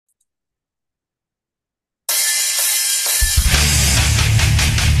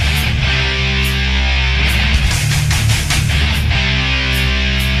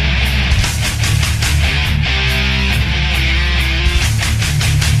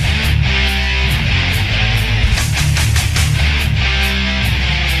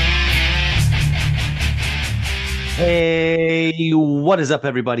Hey, what is up,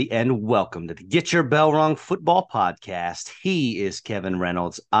 everybody, and welcome to the Get Your Bell Rung Football Podcast. He is Kevin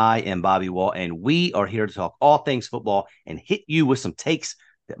Reynolds. I am Bobby Wall, and we are here to talk all things football and hit you with some takes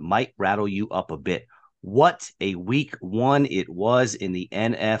that might rattle you up a bit. What a week one it was in the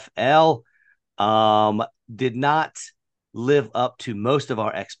NFL. Did not live up to most of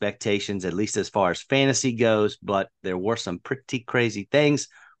our expectations, at least as far as fantasy goes, but there were some pretty crazy things.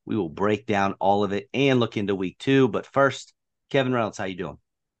 We will break down all of it and look into week two. But first, Kevin Reynolds, how you doing?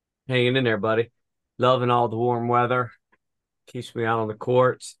 Hanging in there, buddy. Loving all the warm weather. Keeps me out on the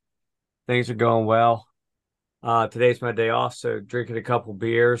courts. Things are going well. Today's my day off, so drinking a couple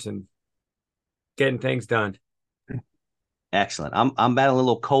beers and getting things done. Excellent. I'm battling a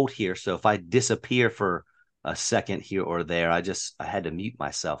little cold here, so if I disappear for a second here or there, I had to mute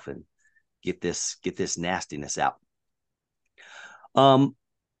myself and get this nastiness out. Um,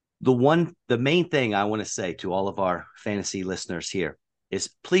 the main thing I want to say to all of our fantasy listeners here is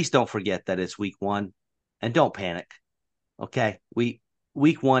please don't forget that it's week one and don't panic. Okay. Week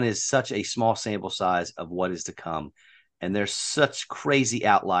one is such a small sample size of what is to come. And there's such crazy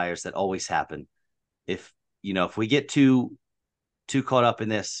outliers that always happen. If we get too caught up in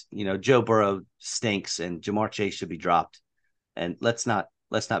this, Joe Burrow stinks and Jamar Chase should be dropped. And let's not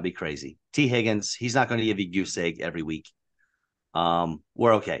be crazy. T. Higgins, he's not going to give you goose egg every week.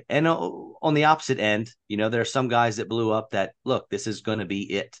 We're okay. And on the opposite end, there are some guys that blew up that look, this is going to be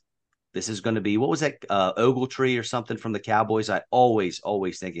it. This is going to be, what was that, Ogletree or something from the Cowboys? I always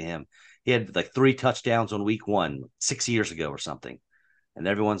think of him. He had like 3 touchdowns on week one, 6 years ago or something. And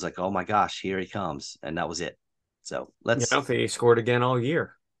everyone's like, oh my gosh, here he comes. And that was it. So I let's don't think he scored again all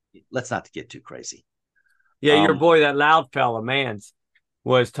year. let's not get too crazy. Yeah, your Um, boy, that loud fella, Mans,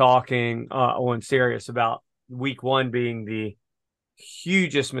 was talking on serious about week one being the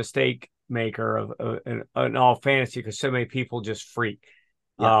hugest mistake maker in all fantasy because so many people just freak.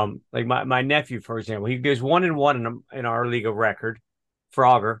 yeah. Like my nephew, for example, he goes 1-1 in our league of record,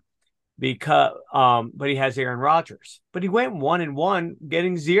 Frogger, because but he has Aaron Rodgers. But he went 1-1,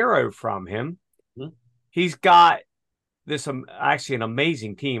 getting zero from him. Mhm. He's got this actually an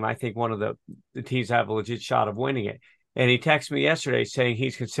amazing team. I think one of the teams have a legit shot of winning it. And he texted me yesterday saying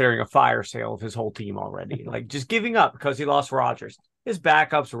he's considering a fire sale of his whole team already, like just giving up because he lost Rodgers. His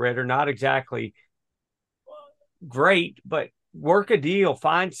backups are not exactly great, but work a deal,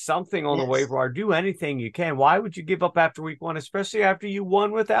 find something on the Yes. waiver wire, do anything you can. Why would you give up after week one, especially after you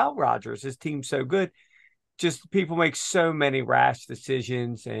won without Rodgers? His team's so good. Just people make so many rash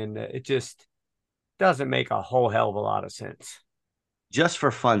decisions, and it just doesn't make a whole hell of a lot of sense. Just for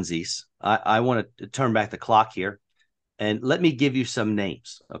funsies, I want to turn back the clock here and let me give you some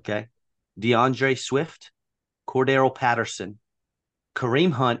names. Okay. DeAndre Swift, Cordero Patterson,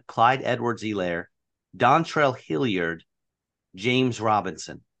 Kareem Hunt, Clyde Edwards-Helaire, Dontrell Hilliard, James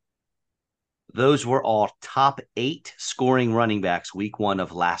Robinson. Those were all top 8 scoring running backs week one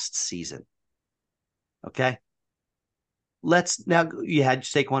of last season. Okay. Let's now, you had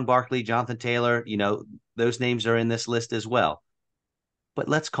Saquon Barkley, Jonathan Taylor, those names are in this list as well. But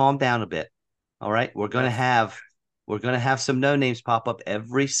let's calm down a bit. All right. Yes. We're gonna have some no names pop up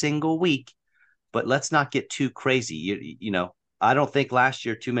every single week, but let's not get too crazy. I don't think last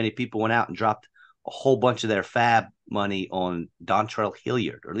year too many people went out and dropped a whole bunch of their fab money on Dontrell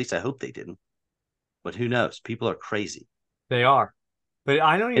Hilliard, or at least I hope they didn't. But who knows? People are crazy. They are. But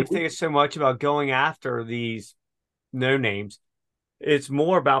I don't even And think it's so much about going after these no names. It's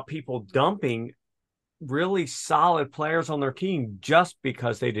more about people dumping really solid players on their team just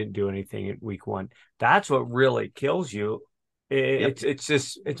because they didn't do anything in week one. That's what really kills you. yep,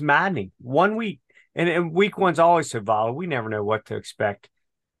 It's maddening. 1 week and week one's always so volatile. We never know what to expect.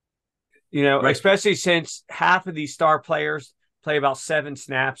 right. Especially since half of these star players play about 7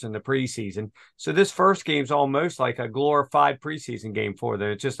 snaps in the preseason. So this first game's almost like a glorified preseason game for them.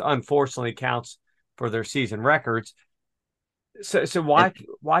 It just unfortunately counts for their season records. So And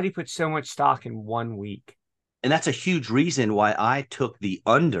why do you put so much stock in 1 week? and that's a huge reason why I took the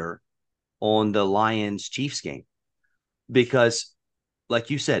under on the Lions Chiefs game because, like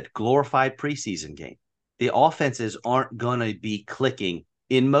you said, glorified preseason game. The offenses aren't gonna be clicking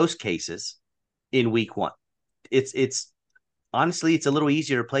in most cases in week one. It's honestly it's a little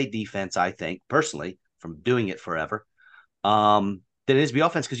easier to play defense, I think, personally, from doing it forever, than it is to be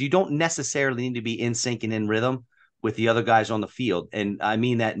offense because you don't necessarily need to be in sync and in rhythm with the other guys on the field. And I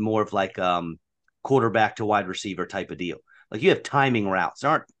mean that more of like quarterback to wide receiver type of deal. Like you have timing routes. There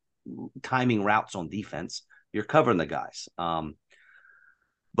aren't timing routes on defense. You're covering the guys.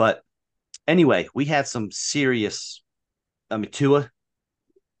 But anyway, we had some serious. I mean, Tua.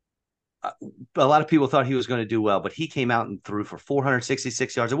 a lot of people thought he was going to do well, but he came out and threw for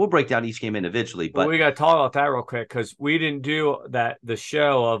 466 yards. And we'll break down each game individually. Well, But we got to talk about that real quick because we didn't do the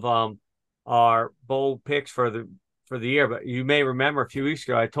show of our bold picks for the year. But you may remember a few weeks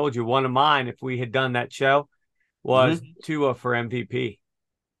ago I told you one of mine, if we had done that show, was mm-hmm. Tua for MVP.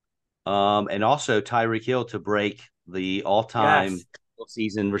 And also Tyreek Hill to break the all-time Yes,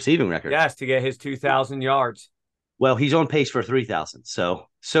 season receiving record. yes, to get his 2,000 yards. Well, he's on pace for 3,000. So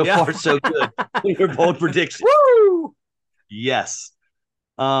Yeah. far, so good. Your bold prediction. Woo! Yes.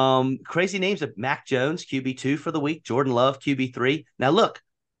 Crazy names of Mac Jones, QB2 for the week, Jordan Love, QB3. Now, look,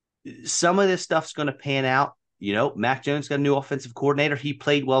 some of this stuff's going to pan out. You know, Mac Jones got a new offensive coordinator. He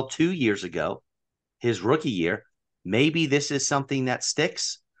played well 2 years ago, his rookie year. Maybe this is something that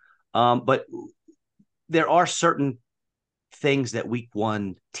sticks. But there are certain things that week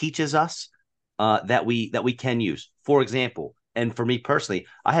one teaches us that we can use. For example, and for me personally,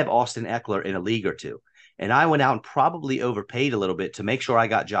 I have Austin Eckler in a league or two. And I went out and probably overpaid a little bit to make sure I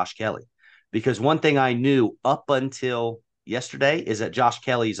got Josh Kelly. Because one thing I knew up until yesterday is that Josh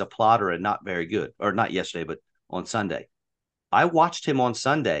Kelly's a plotter and not very good. Or not yesterday, but on Sunday. I watched him on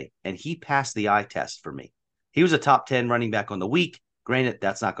Sunday, and he passed the eye test for me. He was a top 10 running back on the week. Granted,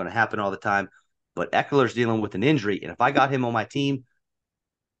 that's not going to happen all the time. But Eckler's dealing with an injury. And if I got him on my team,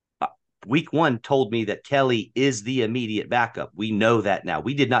 week one told me that Kelly is the immediate backup. We know that now.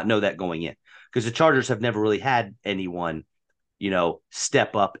 We did not know that going in because the Chargers have never really had anyone,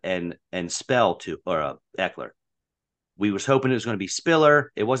 step up and spell to or Eckler. We was hoping it was going to be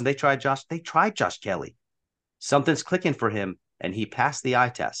Spiller. It wasn't. They tried Josh Kelly. Something's clicking for him, and he passed the eye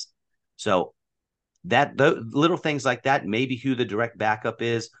test. So that little things like that, maybe who the direct backup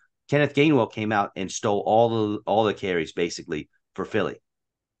is. Kenneth Gainwell came out and stole all the carries basically for Philly.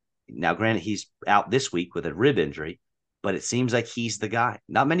 Now, granted, he's out this week with a rib injury, but it seems like he's the guy.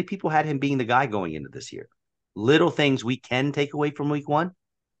 Not many people had him being the guy going into this year. Little things we can take away from week one,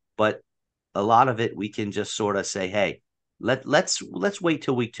 but a lot of it we can just sort of say, hey, let's wait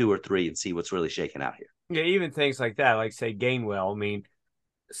till week 2 or 3 and see what's really shaking out here. Yeah, even things like that, like say Gainwell. I mean,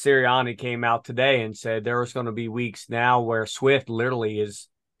 Sirianni came out today and said there was going to be weeks now where Swift literally is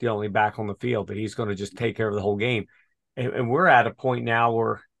the only back on the field, that he's going to just take care of the whole game. And we're at a point now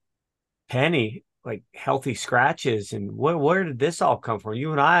where Penny, like healthy scratches, and where did this all come from?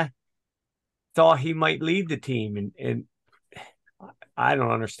 You and I thought he might leave the team, and I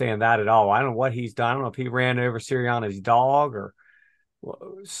don't understand that at all. I don't know what he's done. I don't know if he ran over Sirianni's dog or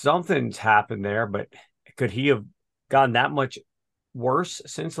something's happened there, but could he have gotten that much worse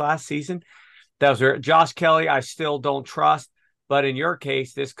since last season? That was Josh Kelly. I still don't trust, but in your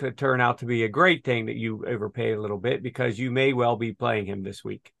case, this could turn out to be a great thing that you overpaid a little bit because you may well be playing him this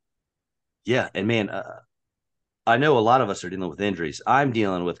week. Yeah, and man, I know a lot of us are dealing with injuries. I'm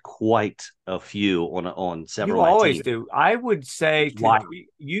dealing with quite a few on You several of my always teams. do. I would say Why?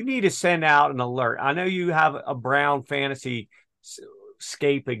 you need to send out an alert. I know you have a Brown fantasy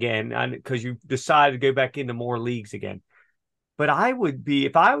scape again because you decided to go back into more leagues again. But I would be,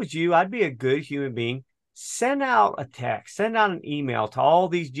 if I was you, I'd be a good human being. Send out a text, send out an email to all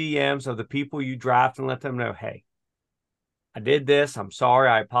these GMs of the people you draft and let them know, hey, I did this. I'm sorry.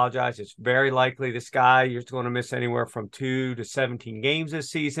 I apologize. It's very likely this guy, you're going to miss anywhere from 2 to 17 games this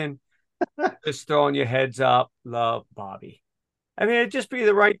season. Just throwing your heads up. Love, Bobby. I mean, it'd just be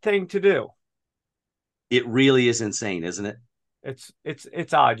the right thing to do. It really is insane, isn't it?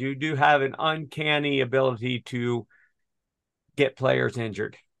 It's odd. You do have an uncanny ability to get players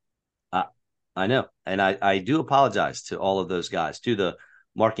injured. I know. And I do apologize to all of those guys, to the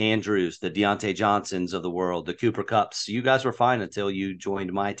Mark Andrews, the Deontay Johnsons of the world, the Cooper Kupps. You guys were fine until you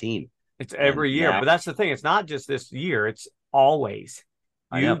joined my team. It's And every year, now, but that's the thing. It's not just this year. It's always.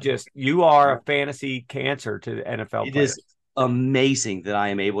 I know. You are a fantasy cancer to the NFL It players. is amazing that I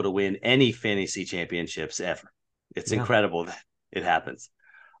am able to win any fantasy championships ever. It's Yeah. incredible that it happens.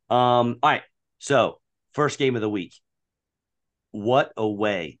 All right. So, first game of the week. What a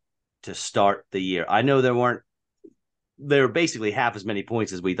way to start the year. I know there were basically half as many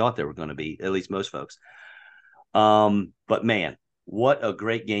points as we thought there were going to be, at least most folks. But man, what a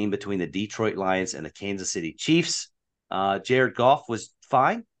great game between the Detroit Lions and the Kansas City Chiefs. Jared Goff was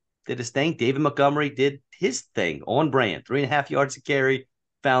fine, did his thing. David Montgomery did his thing on brand, 3.5 yards to carry,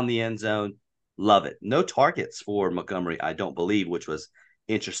 found the end zone. Love it. No targets for Montgomery, I don't believe, which was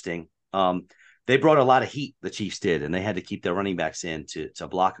interesting. They brought a lot of heat, the Chiefs did, and they had to keep their running backs in to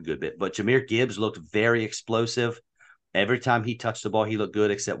block a good bit. But Jahmyr Gibbs looked very explosive. Every time he touched the ball, he looked good,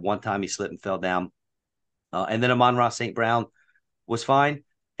 except one time he slipped and fell down. And then Amon-Ra St. Brown was fine.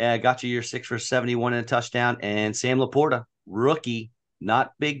 Got you your 6 for 71 and a touchdown. And Sam Laporta, rookie,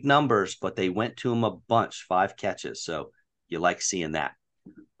 not big numbers, but they went to him a bunch, 5 catches. So you like seeing that.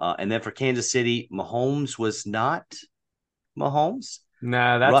 And then for Kansas City, Mahomes was not Mahomes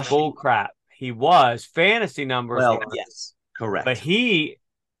No, that's bull rushing. crap. He was. Fantasy numbers Well, were, yes, but correct.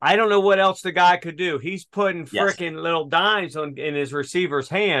 I don't know what else the guy could do. He's putting Yes, freaking little dimes in his receivers'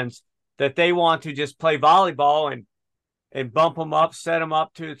 hands that they want to just play volleyball and bump them up, set them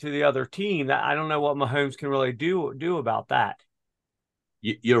up to the other team. I don't know what Mahomes can really do about that.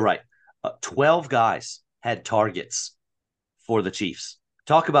 you're right. 12 guys had targets for the Chiefs.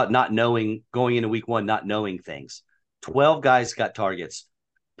 Talk about not knowing going into week 1, not knowing things. 12 guys got targets.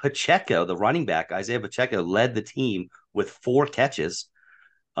 Pacheco, the running back, Isaiah Pacheco, led the team with 4 catches.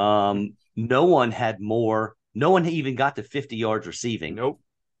 No one had more. No one even got to 50 yards receiving. Nope.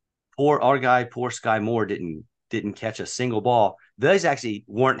 Poor Sky Moore didn't catch a single ball. Those actually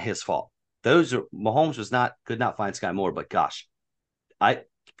weren't his fault. Those are Mahomes could not find Sky Moore, but gosh, I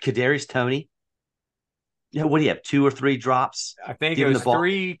Kadarius Toney. What do you have? 2 or 3 drops, I think it giving the was ball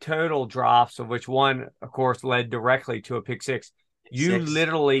 3 total drops, of which one, of course, led directly to a pick six. You 6.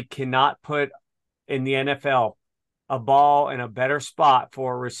 literally cannot put in the NFL a ball in a better spot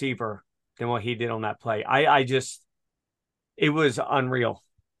for a receiver than what he did on that play. I just, it was unreal.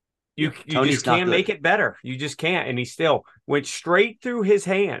 Yeah, You just Tony's not can't good. make it better. You just can't. And he still went straight through his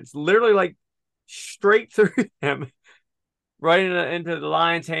hands, literally like straight through him, right into the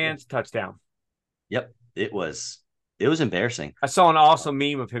Lions' hands, touchdown. Yep, it was embarrassing. I saw an awesome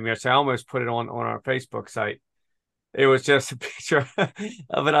meme of him yesterday. I almost put it on our Facebook site. It was just a picture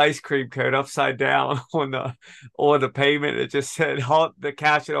of an ice cream cone upside down on the pavement. It just said the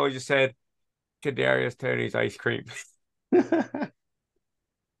caption always just said Kadarius Toney's ice cream.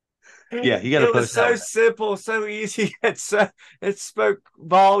 Yeah, you got to It was post that so one. simple, so easy. It spoke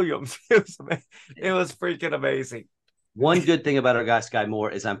volumes. It was freaking amazing. One good thing about our guy Sky Moore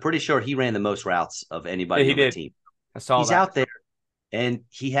is I'm pretty sure he ran the most routes of Yeah, anybody he on the did. team. I saw He's that. out there and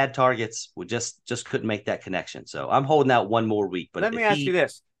he had targets. We just couldn't make that connection. So I'm holding out one more week. But Let me ask you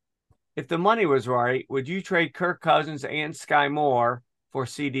this: if the money was right, would you trade Kirk Cousins and Sky Moore for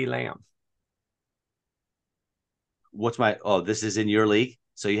CD Lamb? what's my this is in your league.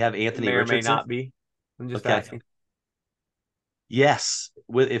 So you have It Anthony may or may Richardson. not be. I'm just Okay. asking. Yes.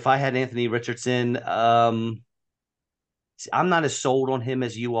 If I had Anthony Richardson, I'm not as sold on him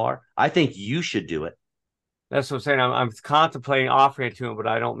as you are. I think you should do it. That's what I'm saying. I'm contemplating offering it to him, but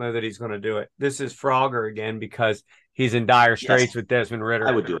I don't know that he's going to do it. This is Frogger again because he's in dire Yes, straits with Desmond I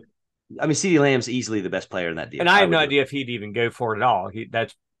Ritter. would do it. I mean, CeeDee Lamb's easily the best player in that And deal. I I have no would do it. idea if he'd even go for it at all.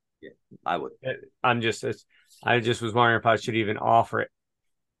 That's Yeah, I would. I'm just I just was wondering if I should even offer it.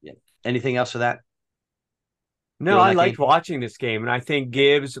 Yeah. Anything else for that? Good No, on I that liked game. watching this game, and I think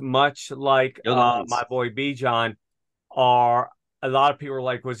Gibbs, much like Go my Lions. boy Bijan, are a lot of people are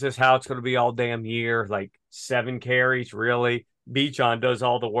like, was this how it's going to be all damn year? Like 7 carries, really? Bijan does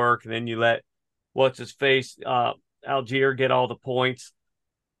all the work, and then you let what's his face Algier get all the points.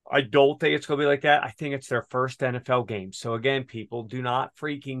 I don't think it's going to be like that. I think it's their first NFL game. So again, people do not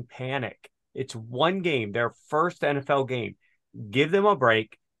freaking panic. It's one game, their first NFL game. Give them a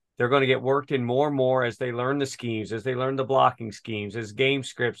break. They're going to get worked in more and more as they learn the schemes, as they learn the blocking schemes, as game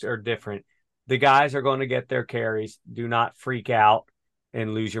scripts are different. The guys are going to get their carries. Do not freak out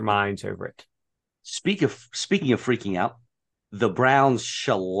and lose your minds over it. Speaking of freaking out, the Browns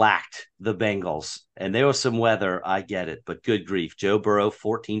shellacked the Bengals, and there was some weather. I get it, but good grief, Joe Burrow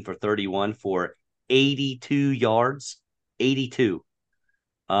 14 for 31 for 82 yards, 82.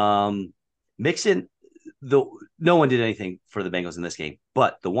 Mixon, the no one did anything for the Bengals in this game,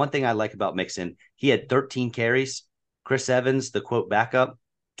 but the one thing I like about Mixon, he had 13 carries. Chris Evans, the quote backup,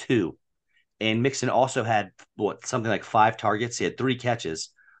 2. And Mixon also had something like 5 targets. He had 3 catches.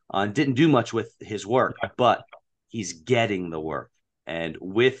 Didn't do much with his work, but he's getting the work. And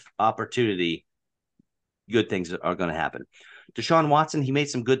with opportunity, good things are going to happen. Deshaun Watson, he made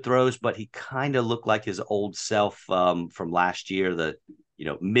some good throws, but he kind of looked like his old self from last year,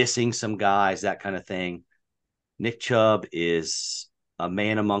 missing some guys, that kind of thing. Nick Chubb is a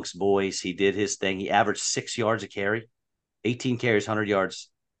man amongst boys. He did his thing. He averaged 6 yards a carry, 18 carries, 100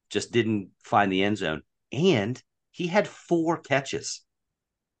 yards, just didn't find the end zone. And he had 4 catches.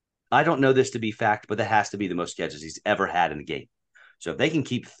 I don't know this to be fact, but that has to be the most catches he's ever had in a game. So if they can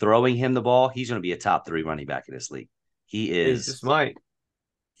keep throwing him the ball, he's going to be a top 3 running back in this league. He It is just might.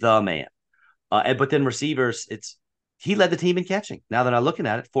 the man. But then receivers, he led the team in catching. Now that I'm looking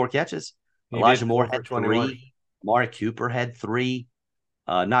at it, 4 catches. He Elijah did Moore 4 for had 21. 3. Amari Cooper had 3.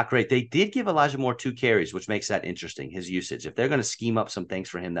 Not great. They did give Elijah Moore 2 carries, which makes that interesting, his usage. If they're going to scheme up some things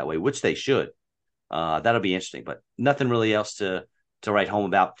for him that way, which they should, that'll be interesting. But nothing really else to to write home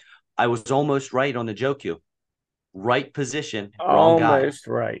about. I was almost right on the Njoku. Right position, wrong guy. Almost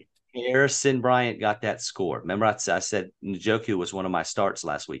right. Harrison Bryant got that score. Remember, I said Njoku was one of my starts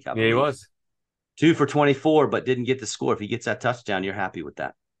last week, I Yeah, he believe. was. 2 for 24, but didn't get the score. If he gets that touchdown, you're happy with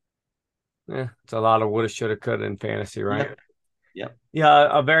that. Yeah, it's a lot of woulda, shoulda, coulda in fantasy, right? Yep. Yep.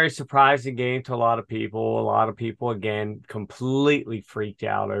 Yeah, a very surprising game to a lot of people. A lot of people, again, completely freaked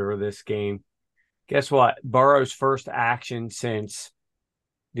out over this game. Guess what? Burrow's first action since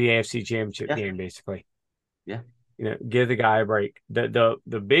the AFC Championship Yeah. game, basically. Yeah. Give the guy a break. The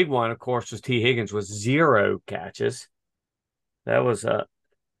big one, of course, was T. Higgins with 0 catches. That was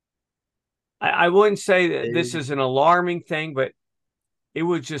I wouldn't say that this is an alarming thing, but it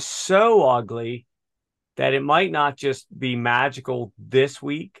was just so ugly that it might not just be magical this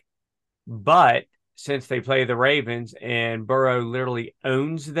week, but since they play the Ravens and Burrow literally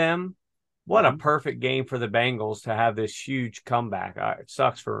owns them, what a Mm-hmm. perfect game for the Bengals to have this huge comeback. It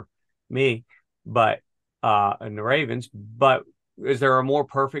sucks for me, but and the Ravens, but is there a more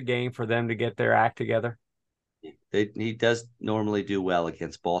perfect game for them to get their act together? He does normally do well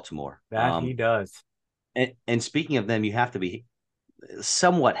against Baltimore. That he does. And speaking of them, you have to be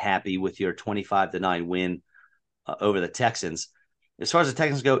somewhat happy with your 25-9 win over the Texans. As far as the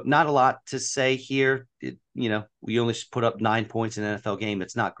Texans go, not a lot to say here. We only put up 9 points in an NFL game.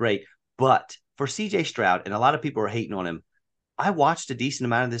 It's not great. But for CJ Stroud, and a lot of people are hating on him, I watched a decent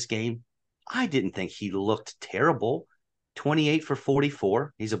amount of this game. I didn't think he looked terrible. 28 for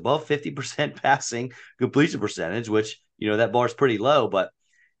 44. He's above 50% passing completion percentage, which, that bar is pretty low, but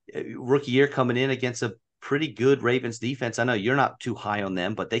rookie year coming in against a pretty good Ravens defense. I know you're not too high on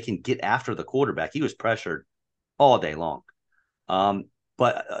them, but they can get after the quarterback. He was pressured all day long.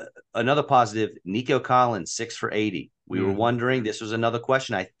 But another positive, Nico Collins, 6 for 80. We were wondering, this was another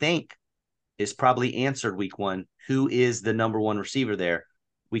question I think is probably answered week 1. Who is the number 1 receiver there?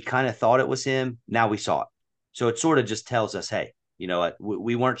 We kind of thought it was him. Now we saw it. So it sort of just tells us, hey, you know what?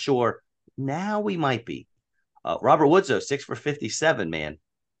 We weren't sure. Now we might be. Robert Woods, though, 6 for 57, man.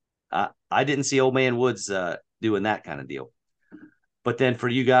 I didn't see old man Woods doing that kind of deal. But then for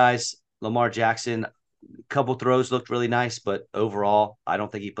you guys, Lamar Jackson, a couple throws looked really nice, but overall, I don't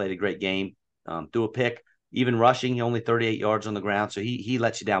think he played a great game. Threw a pick, even rushing, he only 38 yards on the ground, so he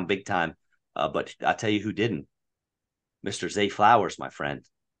let you down big time. But I tell you who didn't, Mr. Zay Flowers, my friend.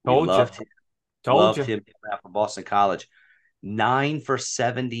 We Told you. loved him. Told Loved you. him from Boston College. 9 for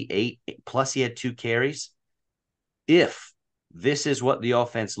 78, plus he had 2 carries. If this is what the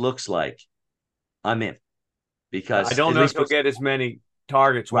offense looks like, I'm in. I Because don't at know if least he'll get as many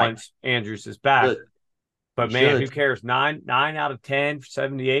targets right, once Andrews is back, should. He but man, who should. cares? Nine out of 10 for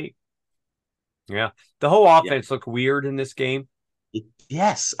 78. Yeah. The whole Yeah. offense looked weird in this game.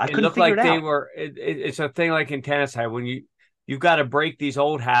 Yes, I It couldn't looked figure like it they out. were it's a thing like in tennis when you've got to break these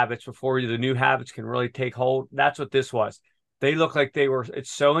old habits before the new habits can really take hold. That's what this was. They look like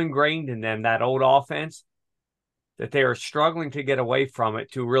it's so ingrained in them, that old offense, that they are struggling to get away from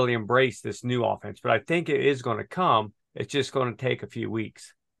it to really embrace this new offense. But I think it is going to come. It's just going to take a few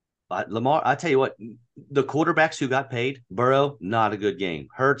weeks. Lamar, I tell you what, the quarterbacks who got paid, Burrow, not a good game.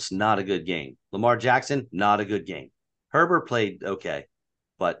 Hurts, not a good game. Lamar Jackson, not a good game. Herbert played okay,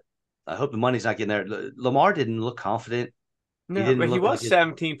 but I hope the money's not getting there. Lamar didn't look confident. He No, didn't but he look like was his.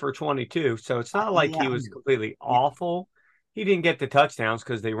 17 for 22. So it's not like Yeah, he was completely yeah, awful. He didn't get the touchdowns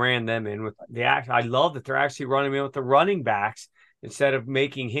because they ran them in with the act. I love that they're actually running in with the running backs instead of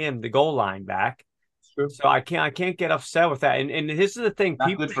making him the goal line back. true. So I can't get upset with that. And this is the thing. Not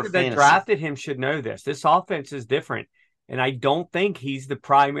People good for that fantasy. drafted him should know this. This offense is different. And I don't think he's the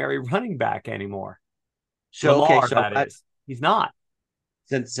primary running back anymore. So okay, Lamar, so that is. He's not.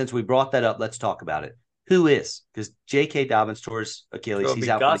 since we brought that up, let's talk about it. Who is? Because J.K. Dobbins tore his So Achilles. it'll He's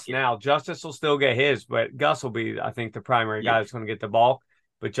be out for the Gus game. now. Justice will still get his, but Gus will be, I think, the primary Yeah, guy that's going to get the ball.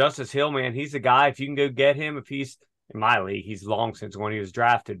 But Justice Hill, man, he's the guy. If you can go get him, if he's in my league, he's long since when he was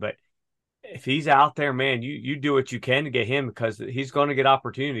drafted. But if he's out there, man, you do what you can to get him because he's going to get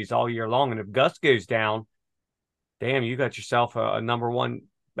opportunities all year long. And if Gus goes down, damn, you got yourself a number 1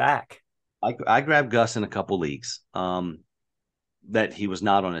 back. I grabbed Gus in a couple leagues. That he was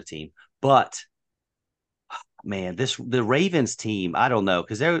not on a team, but man, the Ravens team, I don't know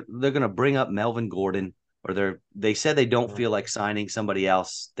because they're going to bring up Melvin Gordon, or they said they don't feel like signing somebody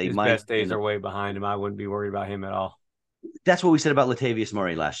else. They His might best days are way behind him. I wouldn't be worried about him at all. That's what we said about Latavius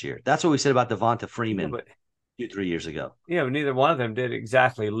Murray last year. That's what we said about Devonta Yeah, Freeman but 2-3 years ago. yeah, but neither one of them did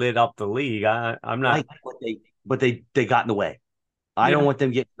exactly lit up the league. I'm not. Right, but they got in the way. I don't Yeah, want them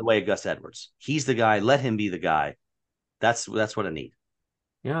getting in the way of Gus Edwards. He's the guy. Let him be the guy. That's what I need.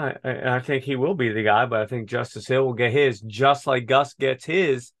 Yeah, I think he will be the guy, but I think Justice Hill will get his just like Gus gets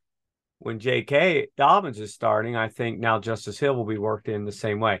his when J.K. Dobbins is starting. I think now Justice Hill will be worked in the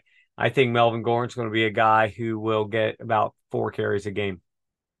same way. I think Melvin Gordon's going to be a guy who will get about 4 carries a game.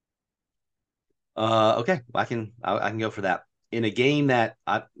 Okay, I can go for that. In a game that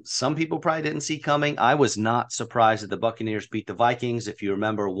some people probably didn't see coming, I was not surprised that the Buccaneers beat the Vikings. If you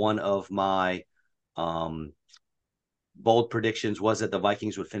remember, one of my um, bold predictions was that the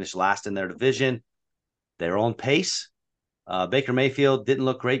Vikings would finish last in their division. They're on pace. Baker Mayfield didn't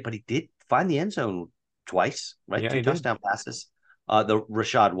look great, but he did find the end zone twice, right? Yeah, Two he did. touchdown passes. The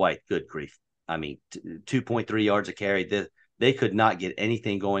Rashad White, good grief. I mean, 2.3 yards a carry. They could not get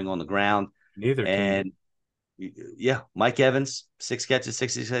anything going on the ground. Neither team. And yeah, Mike Evans, 6 catches,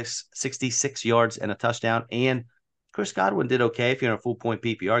 66 yards, and a touchdown. And Chris Godwin did okay. If you're in a full point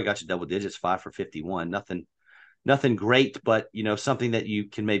PPR, got you double digits, 5 for 51. Nothing great, but something that you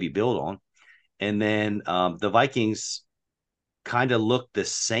can maybe build on. And then the Vikings kind of looked the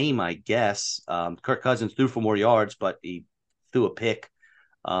same, I guess. Kirk Cousins threw for more yards, but he threw a pick.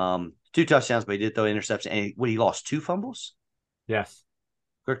 Two touchdowns, but he did throw an interception. And he lost two fumbles? Yes.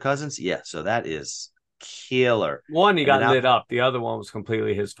 Kirk Cousins? Yeah, so that is killer. One, he And then got out, lit up. The other one was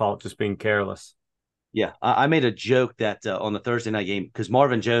completely his fault, just being careless. yeah, I made a joke that on the Thursday night game, because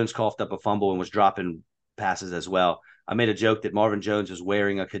Marvin Jones coughed up a fumble and was dropping passes as well. I made a joke that Marvin Jones was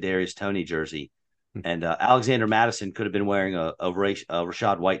wearing a Kadarius Toney jersey, and Alexander Madison could have been wearing a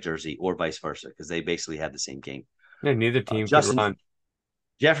Rashad White jersey, or vice versa, because they basically had the same game. Yeah, neither team could Justin run.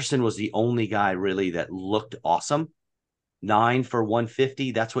 Jefferson was the only guy really that looked awesome. 9 for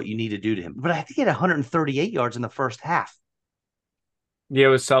 150. That's what you need to do to him. But I think he had 138 yards in the first half. Yeah, it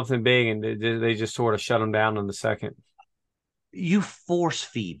was something big, and they just sort of shut him down in the second. You force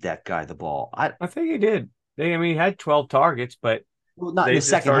feed that guy the ball. I think he did. I mean, he had 12 targets, but Well, not in they the just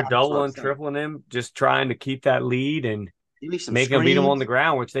second started half. Is what I'm doubling, saying. tripling him, just trying to keep that lead and Give me some making him beat him on screens, the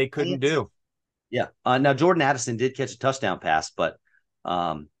ground, which they couldn't plants. do. Yeah. Now Jordan Addison did catch a touchdown pass, but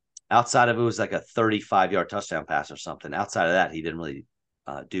outside of it was like a 35-yard touchdown pass or something. Outside of that, he didn't really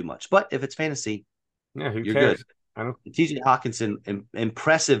do much. But if it's fantasy, Yeah, who you're good. cares? I don't. TJ Hawkinson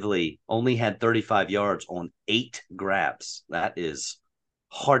impressively only had 35 yards on 8 grabs. That is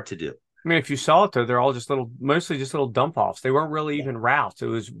hard to do. I mean, if you saw it though, they're all just mostly just little dump offs. They weren't really Yeah. even routes. It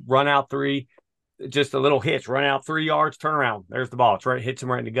was run out three, just a little hitch, run out 3 yards, turn around. There's the ball. It's right, hits him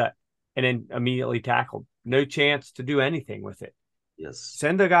right in the gut, and then immediately tackled. No chance to do anything with it. Yes.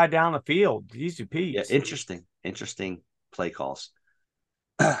 Send the guy down the field. Easy Yeah. peas. Interesting play calls.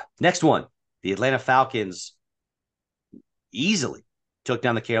 Next one. The Atlanta Falcons easily took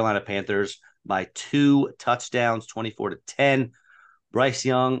down the Carolina Panthers by 2 touchdowns, 24-10. Bryce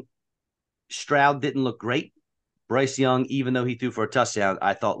Young, Stroud didn't look great. Bryce Young, even though he threw for a touchdown,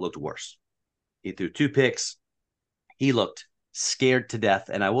 I thought looked worse. He threw 2 picks. He looked scared to death.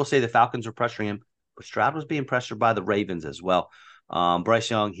 And I will say the Falcons were pressuring him, but Stroud was being pressured by the Ravens as well. Bryce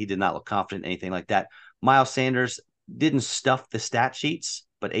Young, he did not look confident, anything like that. Miles Sanders didn't stuff the stat sheets,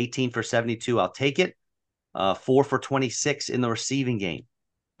 but 18 for 72, I'll take it. 4 for 26 in the receiving game.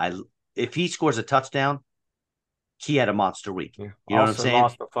 If he scores a touchdown, he had a monster week. Yeah. You know what I'm Also saying?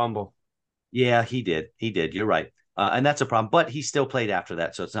 lost a fumble. Yeah, he did. He did. You're right. And that's a problem. But he still played after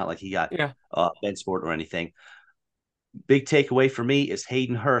that, so it's not like he got Yeah. bench sport or anything. Big takeaway for me is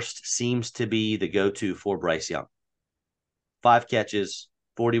Hayden Hurst seems to be the go-to for Bryce Young. 5 catches,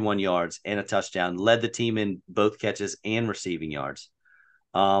 41 yards, and a touchdown. Led the team in both catches and receiving yards.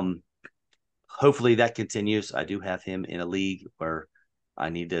 Hopefully that continues. I do have him in a league where I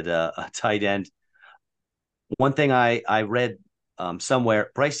needed a tight end. One thing I read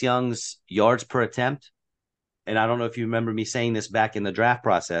somewhere, Bryce Young's yards per attempt, and I don't know if you remember me saying this back in the draft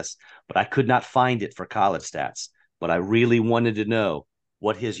process, but I could not find it for college stats. But I really wanted to know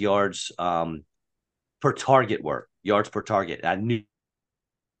what his yards per target were, yards per target. I knew.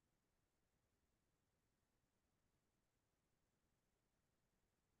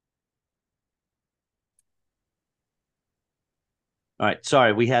 All right,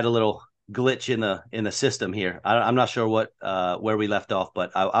 sorry, we had a little glitch in the system here. I'm not sure what where we left off,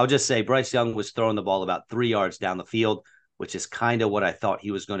 but I'll just say Bryce Young was throwing the ball about 3 yards down the field, which is kind of what I thought he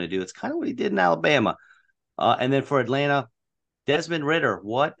was going to do. It's kind of what he did in Alabama. And then for Atlanta, Desmond Ritter,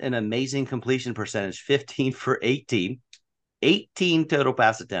 what an amazing completion percentage, 15 for 18, 18 total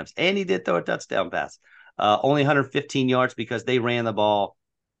pass attempts, and he did throw a touchdown pass. Only 115 yards because they ran the ball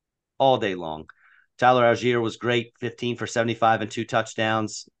all day long. Tyler Algier was great, 15 for 75 and 2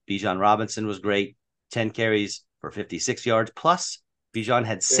 touchdowns. Bijan Robinson was great, 10 carries for 56 yards. Plus, Bijan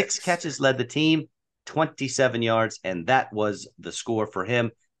had 6 Six. catches, led the team, 27 yards, and that was the score for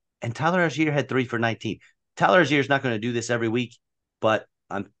him. And Tyler Algier had 3 for 19. Tyler Algier is not going to do this every week, but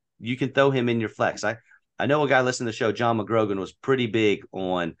you can throw him in your flex. I know a guy listening to the show, John McGrogan, was pretty big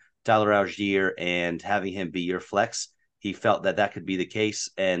on Tyler Algier and having him be your flex. He felt that could be the case,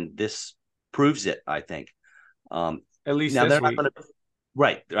 and this proves it, I think. At least Now, this they're not week. going to –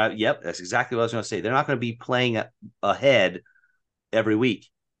 right. Yep, that's exactly what I was going to say. They're not going to be playing ahead every week.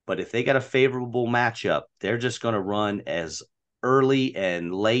 But if they got a favorable matchup, they're just going to run as early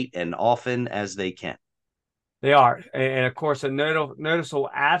and late and often as they can. They are. And of course, a noticeable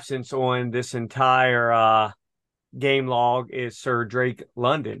absence on this entire game log is Sir Drake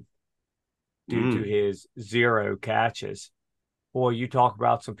London due to his 0 catches. Boy, you talk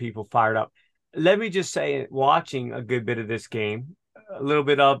about some people fired up. Let me just say, watching a good bit of this game, a little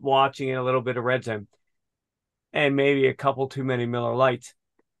bit of watching and a little bit of red zone, and maybe a couple too many Miller Lights,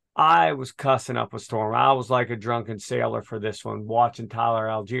 I was cussing up a storm. I was like a drunken sailor for this one, watching Tyler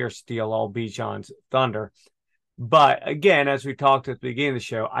Algier steal all Bijan's thunder. But again, as we talked at the beginning of the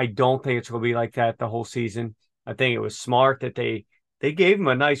show, I don't think it's going to be like that the whole season. I think it was smart that they gave him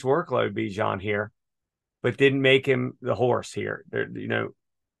a nice workload, Bijan here, but didn't make him the horse here.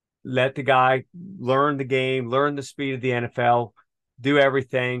 Let the guy learn the game, learn the speed of the NFL, do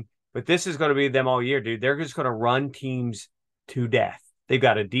everything. But this is going to be them all year, dude. They're just going to run teams to death. They've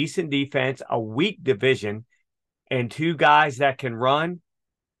got a decent defense, a weak division, and 2 guys that can run.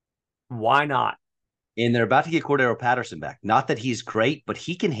 Why not? And they're about to get Cordero Patterson back. Not that he's great, but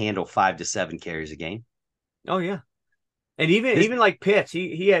he can handle 5 to 7 carries a game. Oh, yeah. And even like Pitts,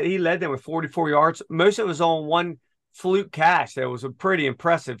 he led them with 44 yards. Most of it was on one fluke catch. That was a pretty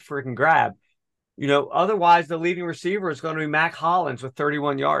impressive freaking grab. Otherwise, the leading receiver is going to be Mac Hollins with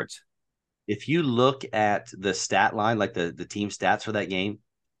 31 yards. If you look at the stat line, like the team stats for that game,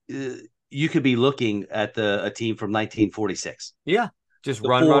 you could be looking at a team from 1946. Yeah, just the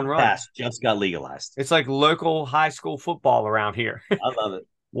run. Pass just got legalized. It's like local high school football around here. I love it.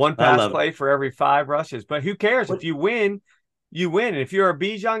 One pass play for every 5 rushes. But who cares? If you win, you win. And if you're a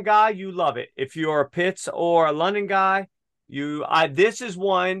Bijan guy, you love it. If you're a Pitts or a London guy, this is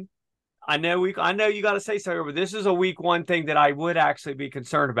one. I know you got to say something, but this is a week 1 thing that I would actually be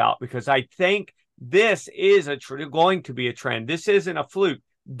concerned about, because I think this is going to be a trend. This isn't a fluke.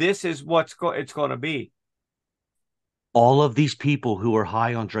 This is it's going to be. All of these people who are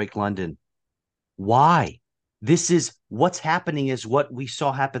high on Drake London, why? This is what's happening is what we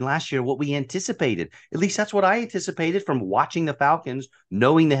saw happen last year, what we anticipated. At least that's what I anticipated from watching the Falcons,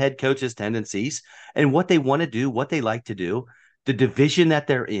 knowing the head coach's tendencies and what they want to do, what they like to do, the division that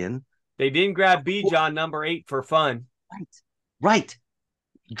they're in. They didn't grab Bijan number 8 for fun. Right.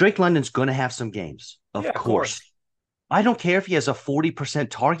 Drake London's going to have some games, of course. I don't care if he has a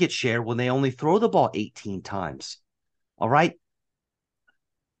 40% target share when they only throw the ball 18 times. All right.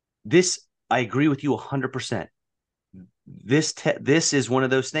 I agree with you 100%. This is one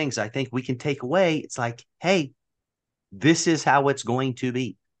of those things I think we can take away. It's like, hey, this is how it's going to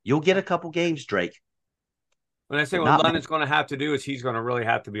be. You'll get a couple games, Drake. When I say what London's going to have to do is he's going to really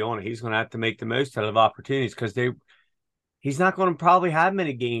have to be on it. He's going to have to make the most out of opportunities, because he's not going to probably have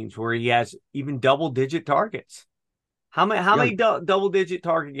many games where he has even double-digit targets. How many double-digit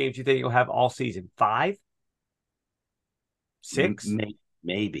target games do you think he'll have all season? 5? 6?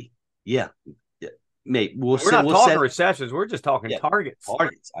 Maybe. Yeah. Maybe. We're not talking receptions. We're just talking targets.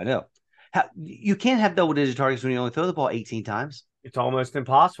 Targets, I know. You can't have double-digit targets when you only throw the ball 18 times. It's almost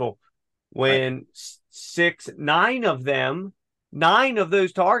impossible. When 9 of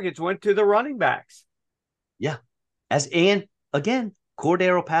those targets went to the running backs. Yeah. And again,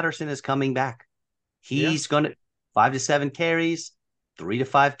 Cordero Patterson is coming back. He's going to 5 to 7 carries, 3 to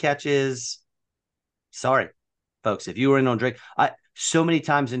 5 catches. Sorry, folks, if you were in on Drake, so many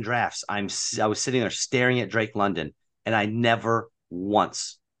times in drafts, I was sitting there staring at Drake London, and I never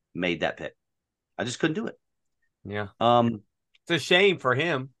once made that pick. I just couldn't do it. Yeah. It's a shame for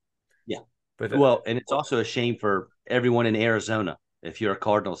him. Yeah. But and it's also a shame for everyone in Arizona, if you're a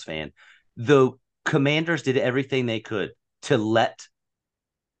Cardinals fan. The Commanders did everything they could to let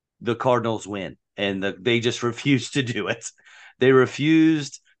the Cardinals win, and they just refused to do it. They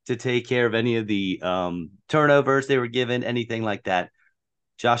refused to take care of any of the turnovers they were given, anything like that.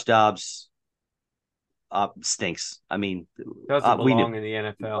 Josh Dobbs stinks. I mean, doesn't belong in the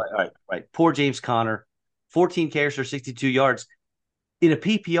NFL. Right. Poor James Conner, 14 carries for 62 yards. In a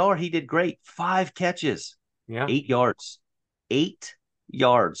PPR, he did great. 5 catches, 8 yards. 8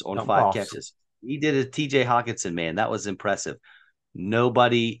 yards on 5 catches. He did a TJ Hawkinson, man. That was impressive.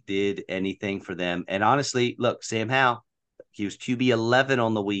 Nobody did anything for them. And honestly, look, Sam Howell, he was QB 11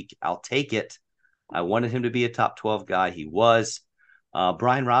 on the week. I'll take it. I wanted him to be a top 12 guy. He was.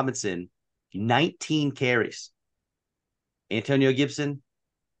 Brian Robinson, 19 carries. Antonio Gibson,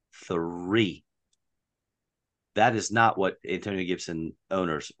 3. That is not what Antonio Gibson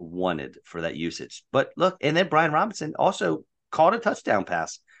owners wanted for that usage. But look, and then Brian Robinson also caught a touchdown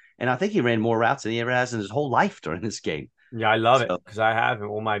pass. And I think he ran more routes than he ever has in his whole life during this game. Yeah, I love it So because I have him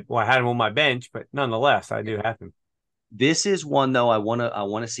on my I had him on my bench, but nonetheless, I do have him. this is one though I want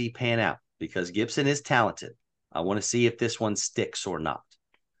to see pan out because Gibson is talented. I want to see if this one sticks or not.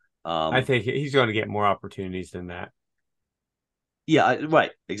 I Um, think he's going to get more opportunities than that. yeah,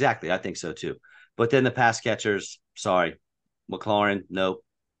 right, exactly. I think so too. But then the pass catchers, sorry, McLaurin, nope.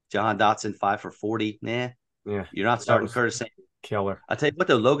 Jahan Dotson 5 for 40, nah. Yeah, You're not that starting was Curtis. killer. I tell you what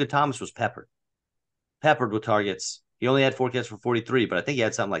though, Logan Thomas was peppered with targets. He only had 4 catches for 43, but I think he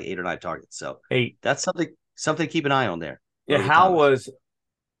had something like 8 or 9 targets. So 8. that's something to keep an eye on there. Yeah, Logan Hal Thomas. was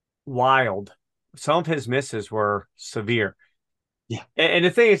wild. Some of his misses were severe. Yeah. And the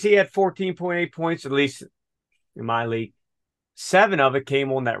thing is, he had 14.8 points, at least in my league. 7 of it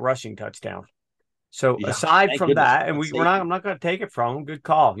came on that rushing touchdown. So Yeah. aside Thank from goodness. that, and That's we're not, safety. I'm not going to take it from him. Good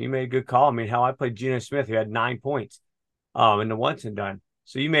call. You made a good call. I mean, how I played Geno Smith, who had 9 points in the once and done.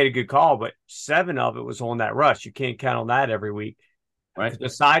 So you made a good call, but 7 of it was on that rush. You can't count on that every week. Right.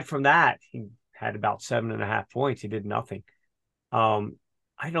 Aside from that, he had about 7.5 points. He did nothing.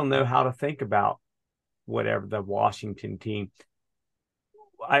 I don't know how to think about whatever the Washington team.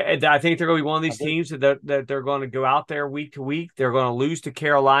 I think they're going to be one of these teams that they're going to go out there week to week. They're going to lose to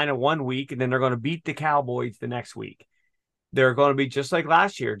Carolina one week, and then they're going to beat the Cowboys the next week. They're going to be just like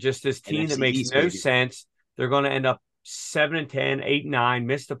last year, just this team that NFC makes East, no baby. sense. They're going to end up 7-10, 8-9,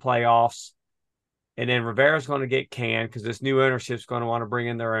 miss the playoffs, and then Rivera's going to get canned because this new ownership's going to want to bring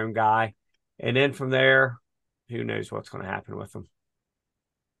in their own guy, and then from there, who knows what's going to happen with them.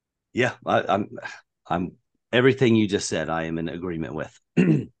 Yeah, I'm everything you just said. I am in agreement with.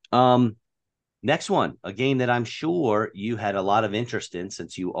 Next one, a game that I'm sure you had a lot of interest in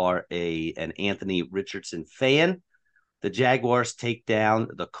since you are an Anthony Richardson fan. The Jaguars take down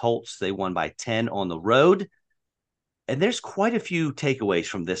the Colts. They won by 10 on the road. And there's quite a few takeaways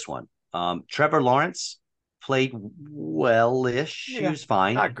from this one. Trevor Lawrence played well-ish. He Yeah, was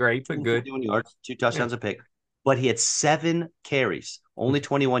fine. not great, but good. 251 yards, 2 Yeah, touchdowns a pick. But he had 7 carries, only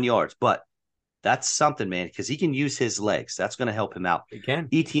 21 yards. But that's something, man, because he can use his legs. That's going to help him out. again,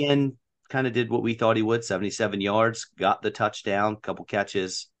 ETN kind of did what we thought he would, 77 yards, got the touchdown, couple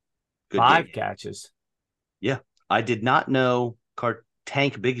catches. Good 5 game. catches. Yeah. I did not know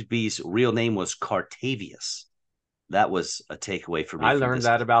Tank Bigsby's real name was Cartavius. That was a takeaway for me I from learned this.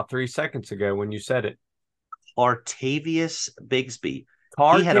 that about 3 seconds ago when you said it. Cartavius Bigsby.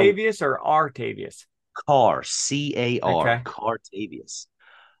 He had a Cartavius or Artavius? car, C-A-R, Okay. Cartavius.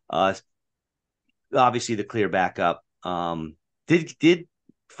 Uh, obviously the clear backup. Did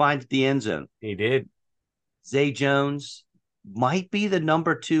find the end zone. He did. Zay Jones might be the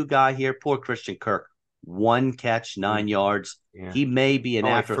number 2 guy here. Poor Christian Kirk. 1 catch, 9 yards. Yeah. He may be an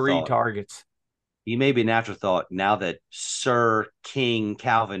Only 3 afterthought. targets. He may be an afterthought now that Sir King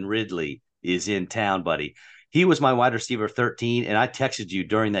Calvin Ridley is in town, buddy. He was my wide receiver 13, and I texted you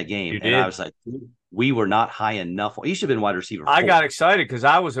during that game, You and I did. was like, we were not high enough. He should have been wide receiver I 4. got excited because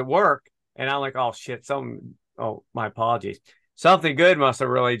I was at work and I'm like, oh shit, my apologies. Something good must have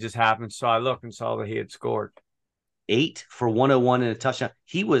really just happened. So I looked and saw that he had scored. 8 for 101 and a touchdown.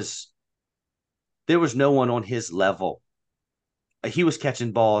 There was no one on his level. He was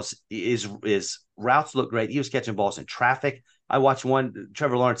catching balls. His routes looked great. He was catching balls in traffic. I watched one.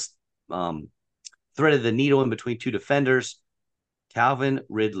 Trevor Lawrence threaded the needle in between 2 defenders. Calvin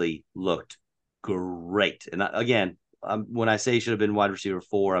Ridley looked great. And again, when I say he should have been wide receiver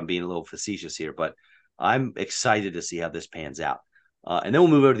 4, I'm being a little facetious here, but I'm excited to see how this pans out. And then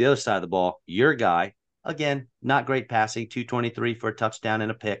we'll move over to the other side of the ball. Your guy, again, not great passing, 223 for a touchdown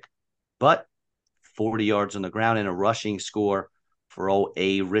and a pick, but 40 yards on the ground and a rushing score for old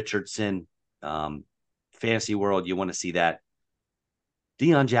A. Richardson. Fantasy world, you want to see that.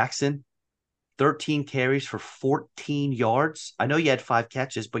 Deion Jackson, 13 carries for 14 yards. I know you had 5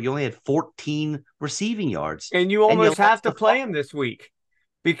 catches, but you only had 14 receiving yards. And you And you almost have lost to the play fumble. him this week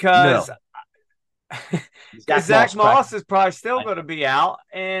No. because Zach Zach Moss Moss practiced. is probably still going to be out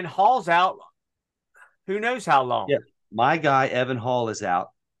and Hall's out who knows how long. Yeah. My guy, Evan Hall, is out.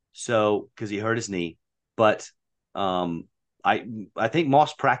 So, because he hurt his knee. But um, I think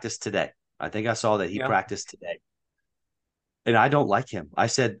Moss practiced today. I think I saw that he Yeah. practiced today. And I don't like him. I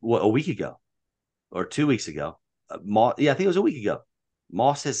said a week ago or 2 weeks ago. Moss, yeah, I think it was a week ago.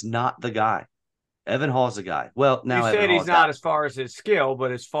 Moss is not the guy. Evan Hall's the guy. Well, You now Evan said he's Hall's out. not as far as his skill,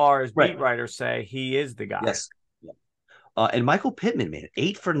 but as far as Right. beat writers say, he is the guy. Yes. Yeah. And Michael Pittman, man,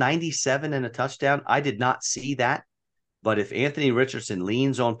 8 for 97 and a touchdown. I did not see that. But if Anthony Richardson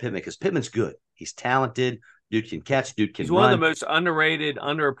leans on Pittman, because Pittman's good, he's talented. Dude can catch, dude He's can one of the run. most underrated,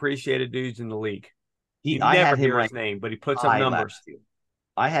 underappreciated dudes in the league. You I never had him hear his ranked name, but he puts up high numbers. last year.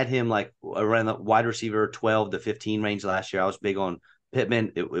 I had him like around the wide receiver 12 to 15 range last year. I was big on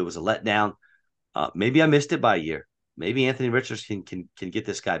Pittman. It was a letdown. Maybe I missed it by a year. Maybe Anthony Richardson can get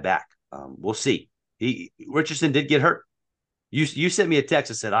this guy back. We'll see. Richardson did get hurt. You sent me a text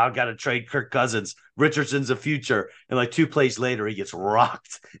and said, I've got to trade Kirk Cousins. Richardson's a future. And like 2 plays later, he gets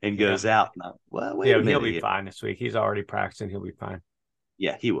rocked and Yeah. goes out. Now, well, wait Yeah, a he'll minute be here. fine this week. He's already practicing. He'll be fine.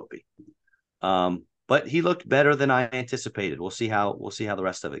 Yeah, he will be. But he looked better than I anticipated. We'll see how the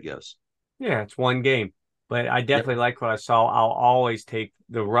rest of it goes. Yeah, it's one game, but I Yep. definitely like what I saw. I'll always take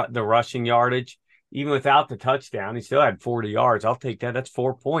the rushing yardage, even without the touchdown. He still had 40 yards. I'll take that. That's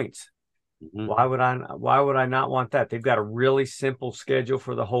 4 points. Mm-hmm. Why would I not want that? They've got a really simple schedule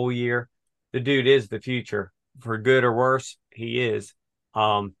for the whole year. The dude is the future, for good or worse. He is.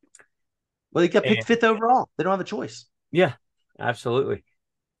 Um, Well, he got picked and fifth overall. They don't have a choice. yeah, absolutely.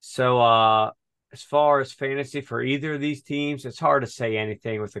 So as far as fantasy for either of these teams, it's hard to say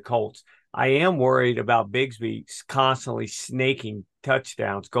anything with the Colts. I am worried about Bigsby constantly snaking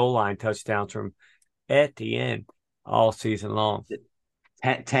touchdowns, goal line touchdowns from at the end all season long.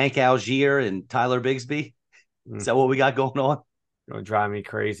 Tank Algier and Tyler Bigsby. Is Mm, that what we got going on? Gonna drive me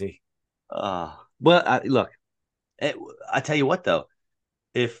crazy. But look, I tell you what though,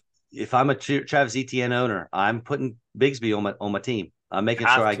 if I'm a Travis Etienne owner, I'm putting Bigsby on my team. I'm making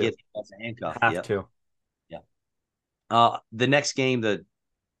sure Have I to. get him as a handcuff. Have Yep. to. Yeah. The next game, the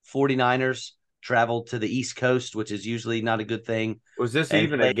 49ers traveled to the East Coast, which is usually not a good thing, Was this and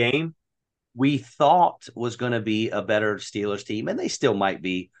even a played game? we thought was going to be a better Steelers team, and they still might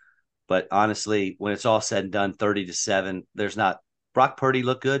be. But honestly, when it's all said and done, 30-7, there's not. Brock Purdy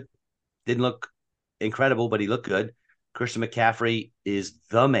looked good. Didn't look incredible, but he looked good. Christian McCaffrey is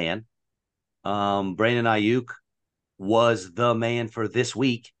the man. Brandon Ayuk was the man for this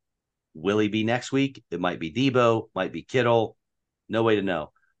week. Will he be next week? It might be Debo, might be Kittle. No way to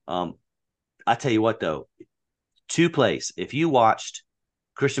know. I tell you what, though, 2 plays. If you watched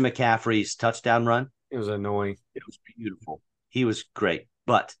Christian McCaffrey's touchdown run, It was annoying. it was beautiful. He was great.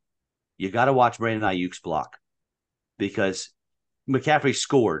 But you got to watch Brandon Ayuk's block because McCaffrey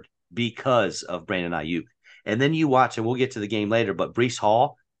scored because of Brandon Ayuk. And then you watch, and we'll get to the game later, but Breece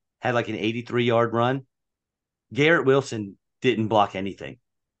Hall had like an 83-yard run. Garrett Wilson didn't block anything.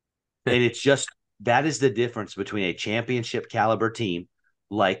 And it's just that is the difference between a championship caliber team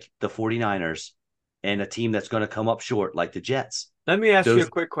like the 49ers and a team that's going to come up short like the Jets. Let me ask you a Those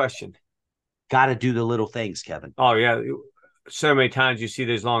quick question. got to do the little things, Kevin. Oh yeah, so many times you see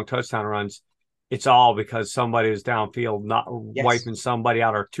these long touchdown runs. It's all because somebody is downfield, not Yes. wiping somebody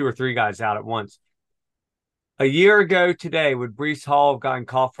out, or two or three guys out at once. A year ago today, would Breece Hall have gotten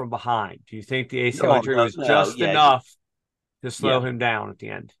caught from behind? Do you think the ACL No, injury no, was no. just Yeah. enough to slow Yeah. him down at the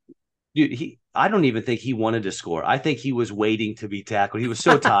end? Dude, I don't even think he wanted to score. I think he was waiting to be tackled. He was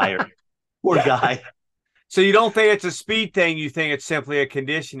so tired. Poor guy. So you don't think it's a speed thing? You think it's simply a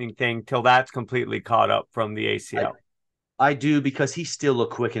conditioning thing till that's completely caught up from the ACL? I do because he still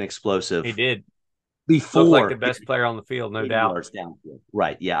looked quick and He explosive did. Looked like the before best player on the field, no 80 doubt. yards downfield.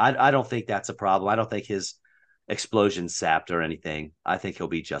 Right. Yeah. I don't think that's a problem. I don't think his explosion sapped or anything. I think he'll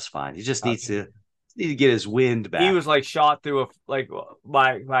be just fine. He just needs Okay. to get his wind He back. was like shot through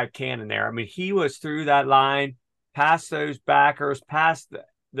by a cannon there. I mean, he was through that line, past those backers, past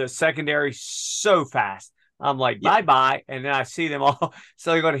the secondary so fast. I'm like, Yeah. bye bye. And then I see them all.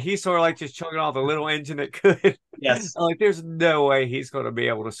 So he's sort of like just chugging off the little engine that could. Yes. I'm like, there's no way he's going to be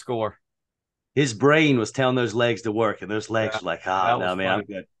able to score. His brain was telling those legs to work, and those Yeah, legs were like, that no, was man, I'm fun.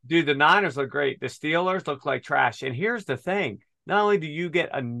 good. Dude, the Niners look great. The Steelers look like trash. And here's the thing. Not only do you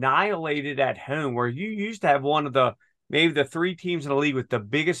get annihilated at home, where you used to have one of maybe the 3 teams in the league with the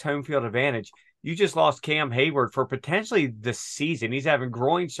biggest home field advantage, you just lost Cam Hayward for potentially the season. He's having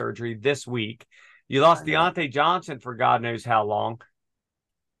groin surgery this week. You lost Deontay Johnson for God knows how long.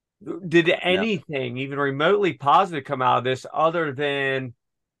 Did No. anything even remotely positive come out of this other than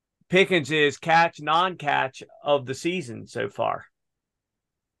Pickens' catch, non-catch of the season so far?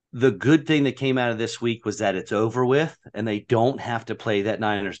 The good thing that came out of this week was that it's over with, and they don't have to play that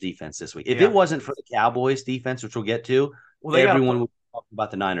Niners defense this week. If it wasn't for the Cowboys defense, which we'll get to, Well, everyone would talk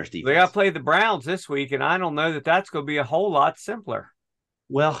about the Niners they got to defense. play the Browns this week, and I don't know that that's going to be a whole lot simpler.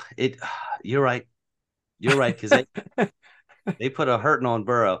 Well, you're right. You're right because they put a hurting on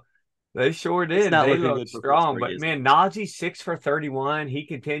Burrow. They sure It's did. not They looking look good for strong. Pittsburgh, But is it? man, Najee 6 for 31. He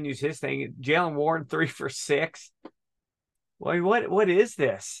continues his thing. Jalen Warren 3 for 6. Well, what is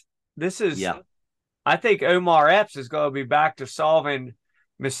this? This is Yeah. I think Omar Epps is going to be back to solving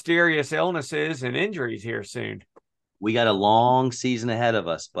mysterious illnesses and injuries here soon. We got a long season ahead of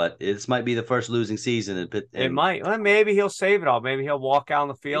us, but this might be the first losing season. It And might. Well, maybe he'll save it all. Maybe he'll walk out on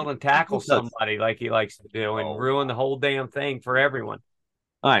the field and tackle who knows? somebody like he likes to do and Oh, ruin the whole damn thing for everyone.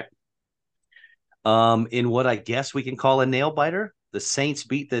 all right. In what I guess we can call a nail biter, the Saints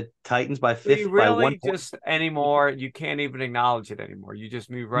beat the Titans by Do you fifth by one really point. just anymore? You can't even acknowledge it anymore. You just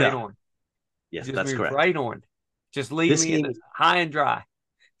move right No, on. You yes, just that's move correct. right on. Just leave This me in game the was high and dry.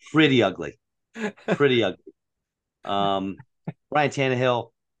 pretty ugly. Pretty ugly. Um, Ryan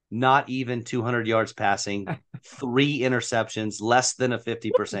Tannehill, not even 200 yards passing, 3 interceptions, less than a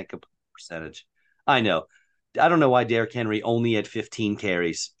 50% percentage. I know. I don't know why Derrick Henry only had 15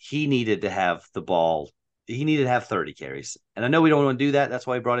 carries. He needed to have the ball. He needed to have 30 carries. And I know we don't want to do that. That's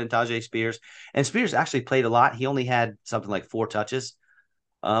why we brought in Tajay Spears. And Spears actually played a lot. He only had something like 4 touches,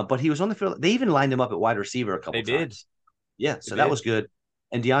 but he was on the field. They even lined him up at wide receiver a They couple did. times. Yeah, They so that did. was good.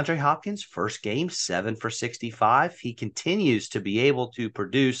 And DeAndre Hopkins, first game, 7 for 65. He continues to be able to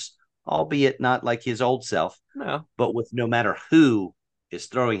produce, albeit not like his old self, No. but with no matter who is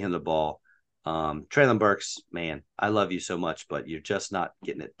throwing him the ball. Traylon Burks, man, I love you so much, but you're just not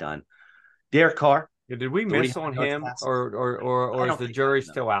getting it done. Derek Carr, Did we miss 300 on yards him, passing. or I is don't the think so. jury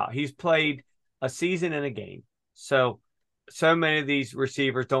No. still out? He's played a season and a game, so many of these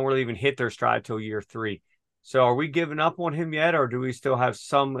receivers don't really even hit their stride till year 3. So are we giving up on him yet, or do we still have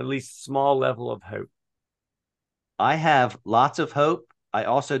some at least small level of hope? I have lots of hope. I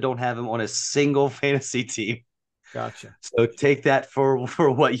also don't have him on a single fantasy team. Gotcha. So take that for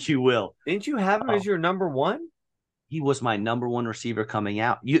what you will. Didn't you have him Uh, as your number one? he was my number one receiver coming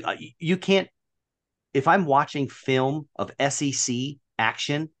out. You can't, if I'm watching film of SEC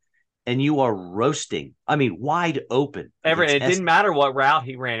action and you are roasting, I mean wide open against It didn't SEC. matter what route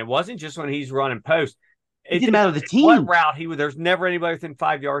he ran. It wasn't just when he's running post. It It didn't didn't matter the matter what team. route he was. There's never anybody within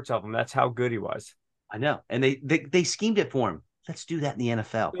 5 yards of him. That's how good he was. I know, and they schemed it for him. Let's do that in the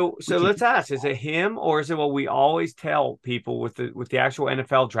NFL. We So can let's do ask: is it him, or is it what we always tell people with the actual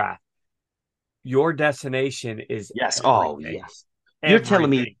NFL draft? Your destination is yes. Oh everything. yes. You're telling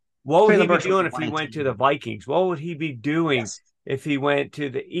me Everything. What would he Traylon be Burks was doing the if he Ryan went to the Tannehill? Vikings? What would he be doing Yes. if he went to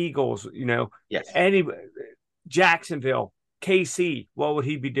the Eagles? Yes. Any Jacksonville, KC. What would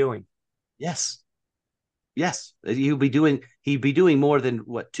he be doing? Yes. Yes. He'd be doing more than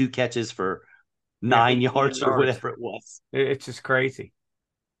what 2 catches for Yeah, 9 yards 18 or yards. whatever it was. It's just crazy.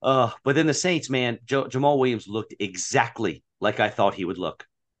 But then the Saints, man, Jamal Williams looked exactly like I thought he would look.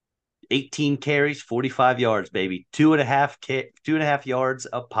 18 carries, 45 yards, baby. 2.5 yards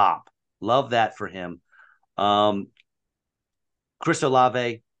a pop. Love that for him. Um, Chris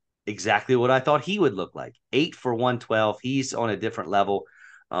Olave, exactly what I thought he would look like. 8 for 112. He's on a different level.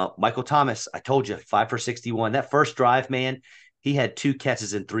 Michael Thomas, I told you, 5 for 61. That first drive, man, he had 2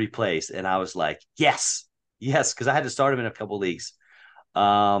 catches in 3 plays. And I was like, yes, yes, because I had to start him in a couple leagues.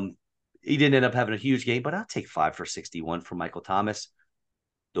 Um, he didn't end up having a huge game, but I'll take 5 for 61 for Michael Thomas.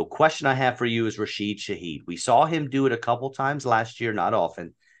 The question I have for you is Rashid Shaheed. We saw him do it a couple times last year, not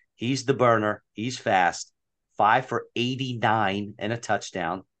often. He's the burner. He's fast. 5 for 89 and a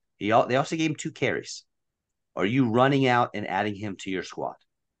touchdown. They also gave him 2 carries. Are you running out and adding him to your squad?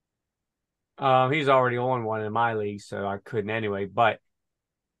 He's already on one in my league, so I couldn't anyway. But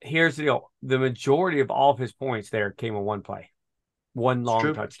here's the deal: the majority of all of his points there came in one play, one It's long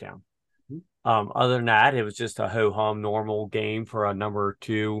true. touchdown. Other than that, it was just a ho hum normal game for a number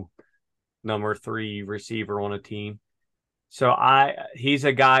 2, number 3 receiver on a team. So he's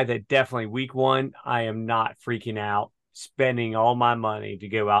a guy that definitely week 1, I am not freaking out, spending all my money to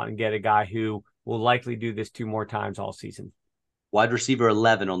go out and get a guy who will likely do this 2 more times all season. Wide receiver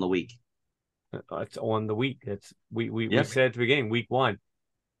 11 on the week. It's on the week. That's we Yep. said at the beginning, week 1.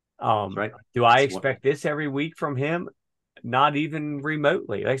 That's right. Do I That's one. expect this every week from him? Not even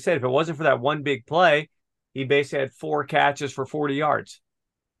remotely. Like I said, if it wasn't for that one big play, he basically had 4 catches for 40 yards.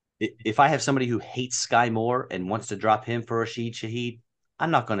 If I have somebody who hates Sky Moore and wants to drop him for Rashid Shaheed, I'm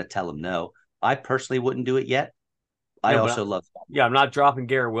not going to tell him no. I personally wouldn't do it yet. I No, also love Sky yeah, Moore. I'm not dropping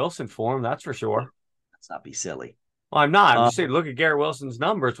Garrett Wilson for him. That's for sure. Let's not be silly. Well, I'm not. I'm Um, just saying, look at Garrett Wilson's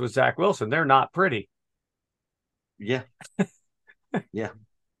numbers with Zach Wilson. They're not pretty. yeah, yeah.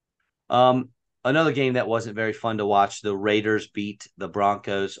 Um, Another game that wasn't very fun to watch. The Raiders beat the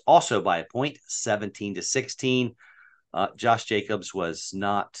Broncos also by a point, 17-16. Josh Jacobs was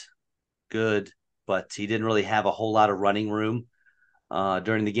not good, but he didn't really have a whole lot of running room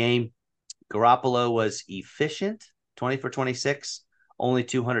during the game. Garoppolo was efficient, 20 for 26, only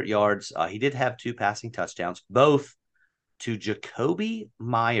 200 yards. He did have 2 passing touchdowns, both to Jacoby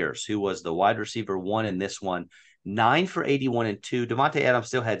Myers, who was the wide receiver 1 in this one, 9 for 81 and 2. Devontae Adams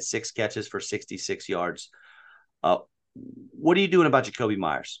still had 6 catches for 66 yards. What are you doing about Jacoby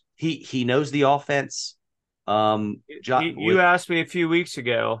Myers? He knows the offense. You asked me a few weeks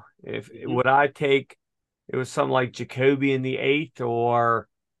ago if would I take it was something like Jacoby in the eighth or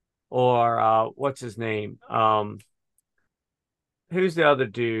what's his name? Who's the other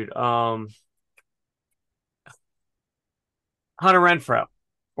dude? Hunter Renfro.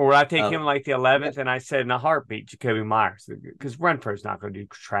 Or would I take him like the 11th? And I said in a heartbeat, Jacoby Myers, because Renfro's not going to do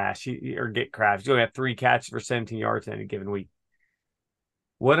trash or get crabs. He's going to have 3 catches for 17 yards in any given week.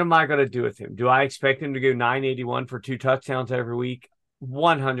 What am I going to do with him? Do I expect him to go 981 for 2 touchdowns every week?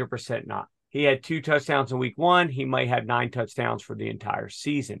 100% not. He had 2 touchdowns in week 1. He might have 9 touchdowns for the entire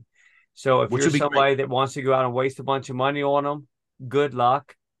season. So if you're somebody that wants to go out and waste a bunch of money on him, good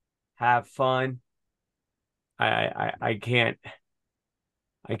luck. Have fun. I can't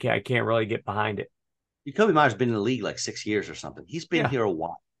really get behind it. Jacoby Myers has been in the league like 6 years or something. He's been here a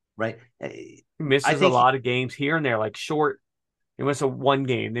while, right? He misses a lot of games here and there, like short. He misses 1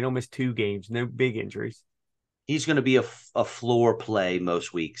 game. They don't miss 2 games. No big injuries. He's going to be a floor play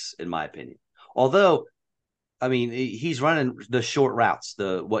most weeks, in my opinion. Although, I mean, he's running the short routes,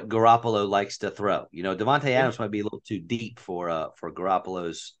 what Garoppolo likes to throw. Devontae Adams might be a little too deep for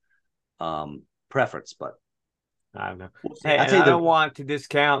Garoppolo's preference, but I don't know. Hey, I don't want to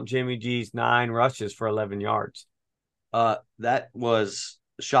discount Jimmy G's 9 rushes for 11 yards. That was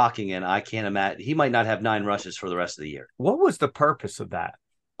shocking, and I can't imagine. He might not have 9 rushes for the rest of the year. What was the purpose of that?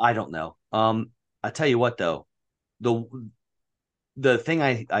 I don't know. I tell you what, though, the thing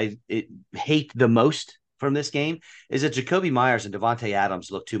I hate the most from this game is that Jacoby Myers and Devontae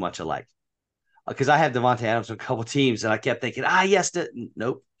Adams look too much alike. Because I have Devontae Adams on a couple teams, and I kept thinking, yes,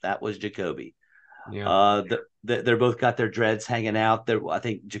 nope, that was Jacoby. Yeah. They're both got their dreads hanging out. I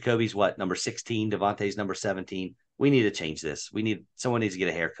think Jacoby's number 16, Devontae's number 17. We need to change this. Someone needs to get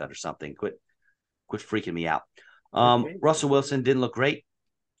a haircut or something. Quit freaking me out. Okay. Russell Wilson didn't look great.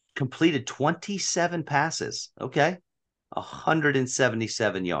 Completed 27 passes. Okay.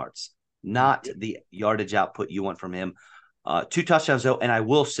 177 yards. Not the yardage output you want from him. 2 touchdowns, though. And I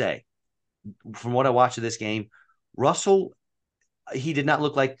will say, from what I watched of this game, Russell, he did not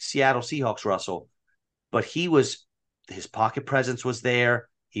look like Seattle Seahawks Russell, but his pocket presence was there.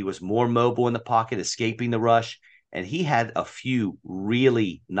 He was more mobile in the pocket, escaping the rush, and he had a few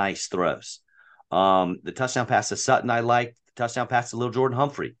really nice throws. The touchdown pass to Sutton I liked. The touchdown pass to Lil Jordan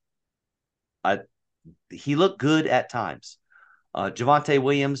Humphrey. He looked good at times. Javonte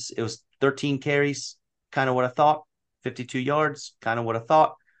Williams, it was 13 carries, kind of what I thought. 52 yards, kind of what I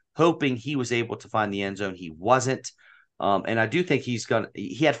thought. Hoping he was able to find the end zone. He wasn't. And I do think he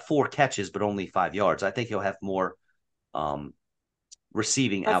had 4 catches, but only 5 yards. I think he'll have more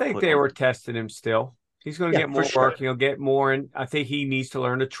receiving output. I think they were testing him still. He's going to get more work. He'll get more. And I think he needs to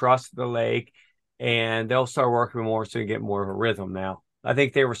learn to trust the leg, and they'll start working more so he can get more of a rhythm now. I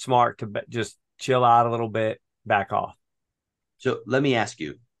think they were smart to just chill out a little bit, back off. So let me ask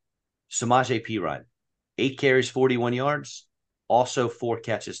you, Samaje Perine, 8 carries, 41 yards, also 4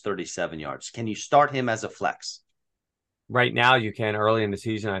 catches, 37 yards. Can you start him as a flex? Right now you can. Early in the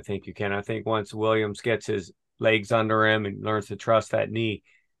season, I think you can. I think once Williams gets his legs under him and learns to trust that knee,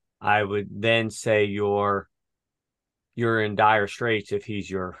 I would then say you're in dire straits if he's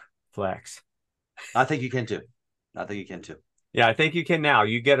your flex. I think you can too. Yeah, I think you can now.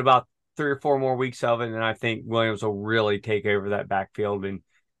 You get about 3 or 4 more weeks of it, and I think Williams will really take over that backfield, and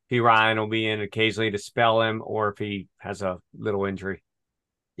Ryan will be in occasionally to spell him, or if he has a little injury.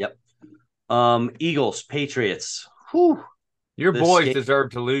 Yep. Eagles, Patriots. Whew. Your boys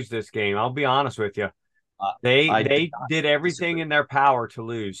deserve to lose this game. I'll be honest with you. They did everything in their power to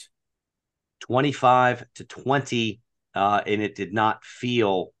lose. 25-20, and it did not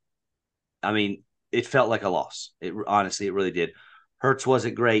feel. I mean, it felt like a loss. Honestly, it really did. Hurts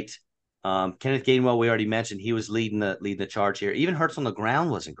wasn't great. Kenneth Gainwell, we already mentioned, he was leading the charge here. Even Hurts on the ground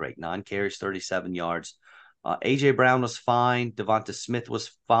wasn't great. 9 carries, 37 yards. AJ Brown was fine. Devonta Smith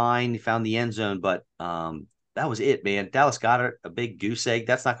was fine. He found the end zone, but that was it, man. Dallas Goedert, a big goose egg.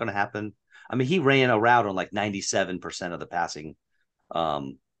 That's not going to happen. I mean, he ran a route on like 97% of the passing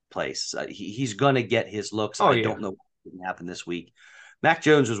place. He's going to get his looks. I don't know what didn't happen this week. Mac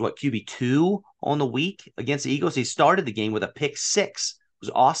Jones was QB2 on the week against the Eagles. He started the game with a pick 6. It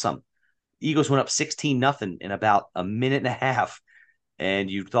was awesome. Eagles went up 16-0 in about a minute and a half,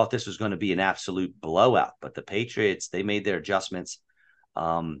 and you thought this was going to be an absolute blowout. But the Patriots, they made their adjustments.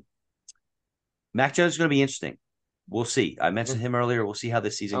 Mac Jones is going to be interesting. We'll see. I mentioned him earlier. We'll see how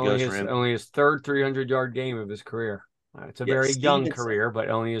this season Only goes for his him. only his third 300-yard game of his career. It's a Yeah, very young Stevenson. career, but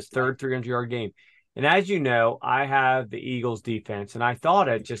only his Right. third 300-yard game. And as you know, I have the Eagles defense, and I thought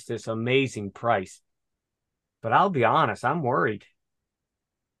at just this amazing price. But I'll be honest, I'm worried.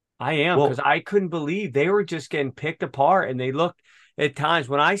 I am because Well, I couldn't believe they were just getting picked apart, and they looked at times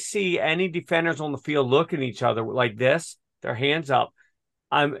when I see any defenders on the field looking at each other like this, their hands up.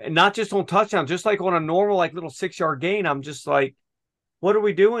 I'm not just on touchdown, just like on a normal like little 6 yard gain. I'm just like, what are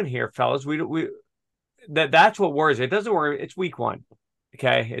we doing here, fellas? We that's what worries. It doesn't worry. It's week one.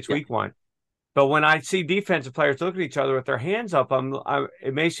 Okay, it's yeah, week one. But when I see defensive players look at each other with their hands up,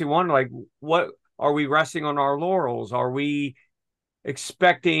 it makes me wonder, like, what are we resting on our laurels? Are we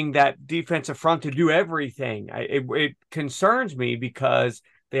expecting that defensive front to do everything? It concerns me because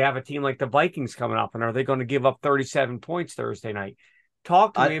they have a team like the Vikings coming up, and are they going to give up 37 points Thursday night?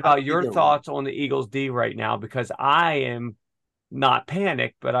 Talk to me I about don't think your they're ready. thoughts on the Eagles D right now, because I am not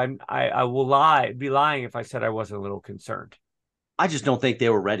panicked, but I will be lying if I said I wasn't a little concerned. I just don't think they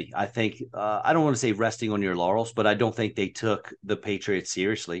were ready. I think I don't want to say resting on your laurels, but I don't think they took the Patriots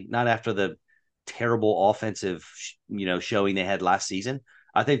seriously. Not after the terrible offensive, showing they had last season.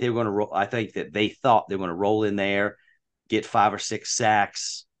 I think they were going to. I think that they thought they were going to roll in there, get 5 or 6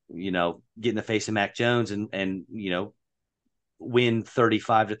 sacks, get in the face of Mac Jones, and win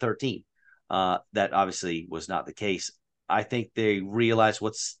 35-13. That obviously was not the case. I think they realize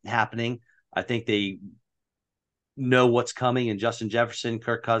what's happening. I think they know what's coming, and Justin Jefferson,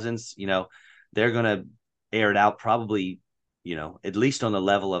 Kirk Cousins, they're going to air it out probably, at least on the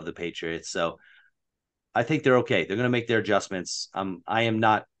level of the Patriots. So I think they're okay. They're going to make their adjustments. I am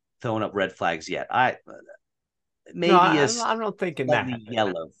not throwing up red flags yet. I No, maybe a I'm not thinking that. slightly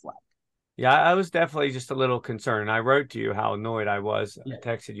yellow flag. Yeah, I was definitely just a little concerned. I wrote to you how annoyed I was. I Yeah,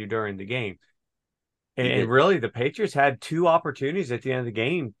 texted you during the game. you And did. really, the Patriots had two opportunities at the end of the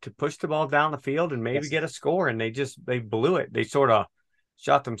game to push the ball down the field and maybe Yes. get a score, and they blew it. They sort of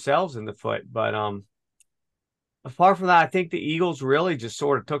shot themselves in the foot. But apart from that, I think the Eagles really just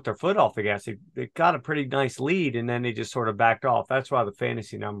sort of took their foot off the gas. They got a pretty nice lead, and then they just sort of backed off. That's why the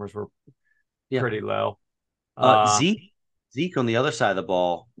fantasy numbers were Yeah. pretty low. Uh, Zeke on the other side of the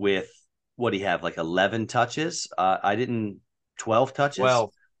ball with what do you have, like 11 touches? I didn't 12 touches.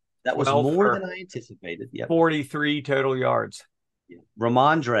 well, That was 12 more for than I anticipated. Yep. 43 total yards. Yeah.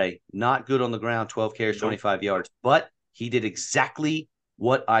 Ramondre, not good on the ground, 12 carries, Nope. 25 yards, but he did exactly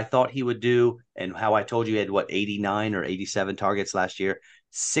what I thought he would do and how I told you he had 89 or 87 targets last year,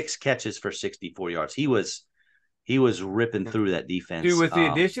 6 catches for 64 yards. He was ripping through that Dude, defense. with the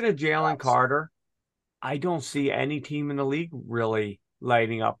addition of Jalen Routes. Carter, I don't see any team in the league really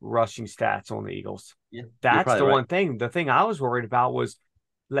lighting up rushing stats on the Eagles. Yeah, you're That's probably the right. one thing. The thing I was worried about was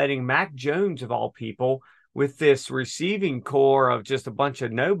letting Mac Jones, of all people, with this receiving core of just a bunch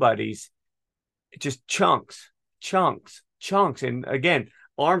of nobodies, just chunks. And again,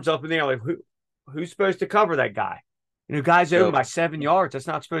 arms up in the air, like who's supposed to cover that guy? Guy's open So by 7 yards. That's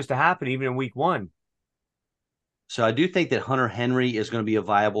not supposed to happen even in week one. so I do think that Hunter Henry is going to be a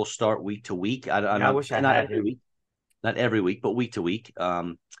viable start week to week. Yeah, I wish I Not had every him. week, not every week, but week to week.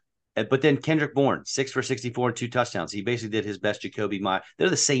 But then Kendrick Bourne, 6 for 64 and 2 touchdowns. He basically did his best. Jacoby Meyer. They're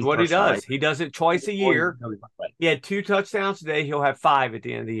the same What he person, does, right? he does it twice Kendrick a Bourne and year. Jacoby Meyer. Right. He had 2 touchdowns today. He'll have 5 at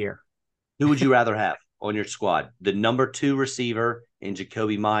the end of the year. Who would you rather have on your squad? The number 2 receiver in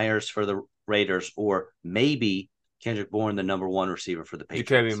Jacoby Myers for the Raiders, or maybe Kendrick Bourne, the number 1 receiver for the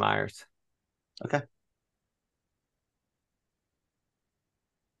Jacoby Patriots? Myers. Okay.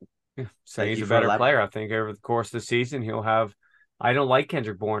 Yeah, so Thank he's you a for better elaborating. player. I think over the course of the season, he'll have. I don't like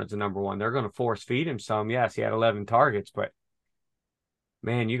Kendrick Bourne as the number one. They're going to force feed him some. Yes, he had 11 targets, but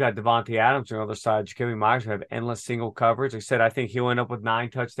man, you got Devontae Adams on the other side. Jacoby Myers will have endless single coverage. Like I said, I think he'll end up with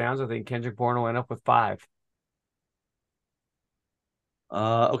 9 touchdowns. I think Kendrick Bourne will end up with 5.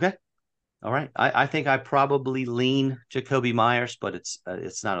 Okay. All right. I think I probably lean Jacoby Myers, but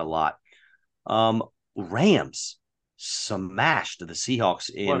it's not a lot. Um, Rams smashed the Seahawks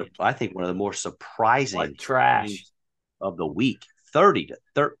in, What I think, one of the more what surprising trash. games of the week.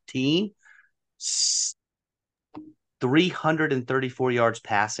 30-13, 334 yards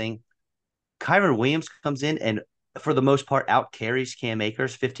passing. Kyron Williams comes in and for the most part out carries Cam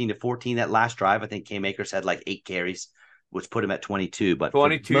Akers 15-14. That last drive, I think Cam Akers had like 8 carries, which put him at 22. But for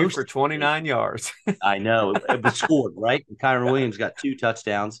 22 most for of the game, 29 yards. I know it was scored, right? And Kyron Williams got 2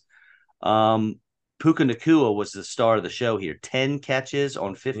 touchdowns. Um, Puka Nakua was the star of the show here. 10 catches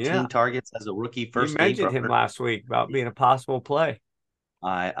on Yeah. 15 targets as a rookie, You first game for mentioned him 100. last week about being a possible play.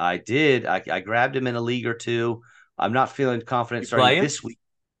 I did. I grabbed him in a league or two. I'm not feeling confident You starting play him? this week.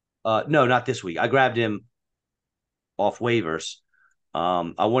 No, not this week. I grabbed him off waivers.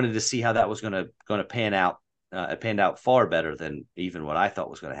 I wanted to see how that was gonna pan out. It panned out far better than even what I thought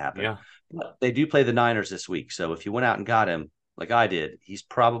was going to happen. Yeah. But they do play the Niners this week, so if you went out and got him like I did, he's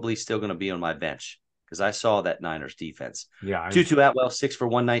probably still going to be on my bench because I saw that Niners defense. Yeah. Tutu Atwell 6 for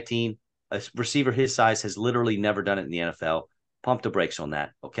 119. A receiver his size has literally never done it in the NFL. Pump the brakes on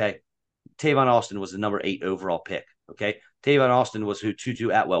that. Okay. Tavon Austin was the number 8 overall pick. Okay. Tavon Austin was who Tutu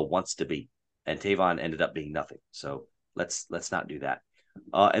Atwell wants to be, and Tavon ended up being nothing. So let's not do that.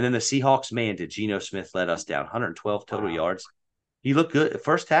 And then the Seahawks, man, did Geno Smith let us down? 112 total yards. He looked good.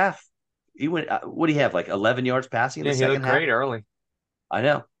 First half, he went, what do you have, like 11 yards passing in Yeah, the he second looked half? great early. I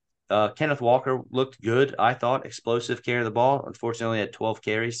know. Kenneth Walker looked good, I thought. Explosive carrying the ball. Unfortunately, had 12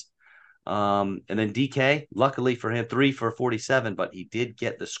 carries. And then DK, luckily for him, 3 for 47, but he did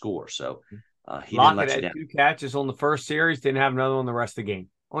get the score. So he didn't Lockett let you had down. 2 catches on the first series, didn't have another one the rest of the game.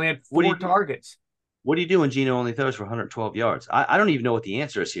 Only had What do 4 you do? targets. What do you do when Geno only throws for 112 yards? I don't even know what the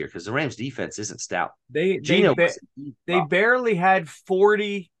answer is here because the Rams defense isn't stout. They they Geno ba- was they barely had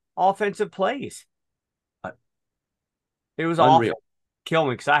 40 offensive plays. It was unreal. awful. Kill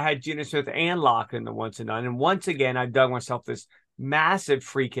me because I had Geno Smith and Lockett in the once and none. And once again, I dug myself this massive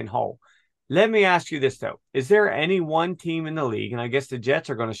freaking hole. Let me ask you this, though. Is there any one team in the league, and I guess the Jets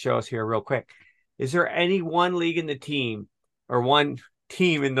are going to show us here real quick. Is there any one league in the team or one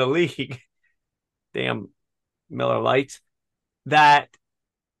team in the league, damn Miller Lights, that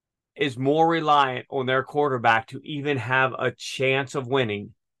is more reliant on their quarterback to even have a chance of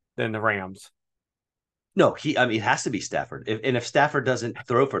winning than the Rams? No, I mean, it has to be Stafford. If Stafford doesn't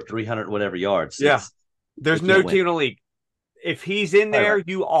throw for 300 whatever yards, Yeah. they There's no can't win. team in the league. If he's in Right, there, right.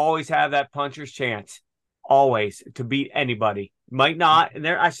 you always have that puncher's chance, always to beat anybody. Might not, and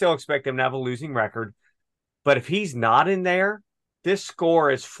there I still expect him to have a losing record. But if he's not in there, this score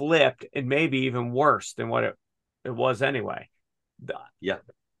is flipped and maybe even worse than what it was anyway. Yeah,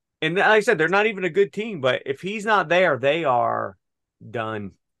 And like I said, they're not even a good team, but if he's not there, they are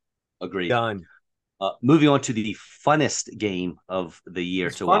done. agreed. Done. Moving on to the funnest game of the year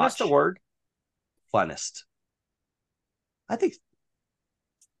Is to fun is the watch. word? Funnest. I think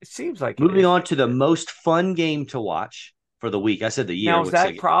It seems like it moving is. on to the most fun game to watch for the week. I said the year. Now, is Looks that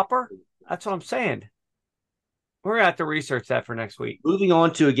like proper? That's what I'm saying. We're gonna have to research that for next week. moving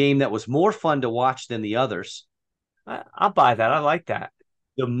on to a game that was more fun to watch than the others. I'll buy that. I like that.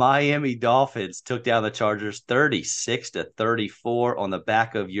 The Miami Dolphins took down the Chargers 36-34 on the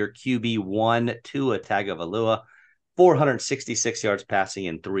back of your QB1 Tua Tagovailoa, 466 yards passing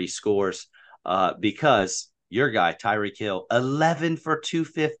and 3 scores. Because your guy Tyreek Hill 11 for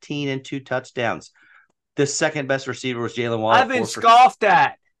 215 and 2 touchdowns. The second best receiver was Jalen Waddle. I've been scoffed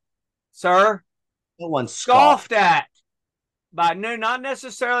at, sir. No one Scoffed scoffed. at by no, not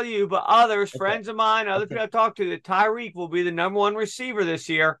necessarily you, but others, Okay. friends of mine, other Okay. people I've talked to, that Tyreek will be the number one receiver this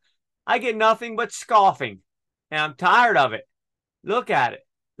year. I get nothing but scoffing, and I'm tired of it. Look at it.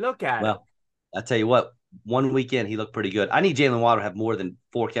 Look at it. Well, I tell you what, one weekend he looked pretty good. I need Jalen Waddle to have more than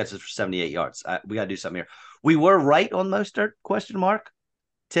 4 catches for 78 yards. We got to do something here. We were right on Mostert, question mark.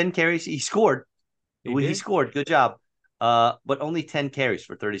 10 carries. He scored. He scored. Good job. But only 10 carries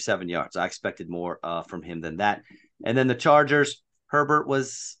for 37 yards. I expected more from him than that. And then the Chargers, Herbert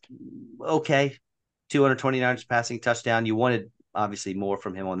was okay. 229 passing touchdown. You wanted obviously more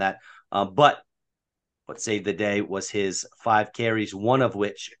from him on that. But what saved the day was his 5 carries, one of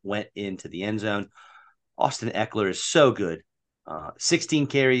which went into the end zone. Austin Eckler is so good. 16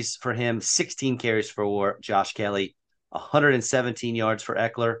 carries for him, 16 carries for Josh Kelly, 117 yards for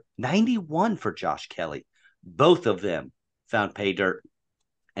Eckler, 91 for Josh Kelly. Both of them found pay dirt.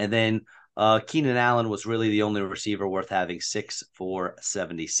 And then Keenan Allen was really the only receiver worth having, 6 for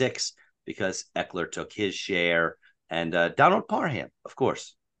 76 because Eckler took his share. And Donald Parham, of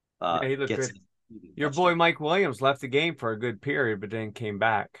course, Yeah, he looked gets good. Your boy Mike Williams left the game for a good period, but then came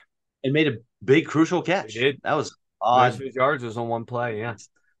back. and made a big crucial He catch. did. That was Most odd. of his yards was on one play. Yeah.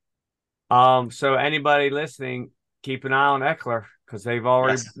 So anybody listening, keep an eye on Eckler because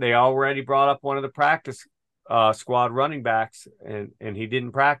Yes. they already brought up one of the practice squad running backs, and he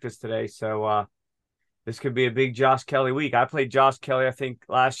didn't practice today. So this could be a big Josh Kelly week. I played Josh Kelly, I think,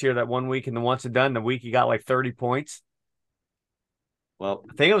 last year, that one week, and the once and done, the week he got like 30 points. Well,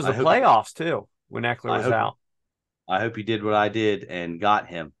 I think it was the I hope playoffs too when Eckler I was hope out. I hope you did what I did and got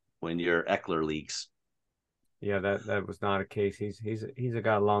him when your Eckler leagues. Yeah, that was not a case. He's a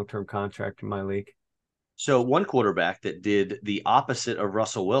got a long-term contract in my league. So one quarterback that did the opposite of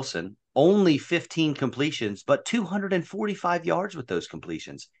Russell Wilson, only 15 completions, but 245 yards with those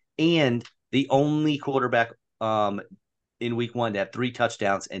completions, and the only quarterback in week 1 to have 3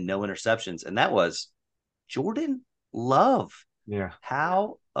 touchdowns and no interceptions, and that was Jordan Love. Yeah.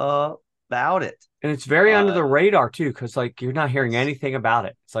 How about it? And it's very under Uh, the radar too, because like you're not hearing anything about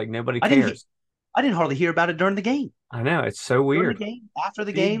it. It's like nobody I didn't. cares. I didn't hardly hear about it during the game. I know, it's so During the weird. game, after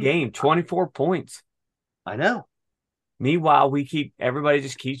the Big game, game, 24 points. I know. Meanwhile, everybody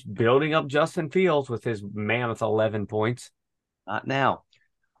just keeps building up Justin Fields with his mammoth 11 points. Not now.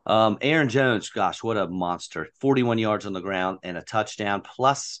 Aaron Jones, gosh, what a monster. 41 yards on the ground and a touchdown,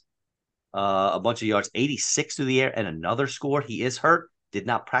 plus a bunch of yards, 86 through the air, and another score. He is hurt, did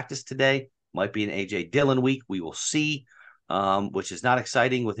not practice today. Might be an A.J. Dillon week. We will see, which is not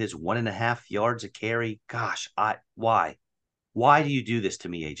exciting with his 1.5 yards a carry. Gosh, why? Why do you do this to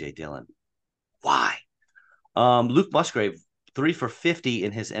me, A.J. Dillon? Why? Luke Musgrave, 3 for 50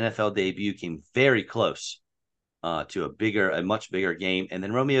 in his NFL debut, came very close to a much bigger game. And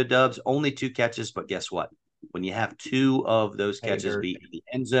then Romeo Doubs, only 2 catches, but guess what? When you have 2 of those catches be in the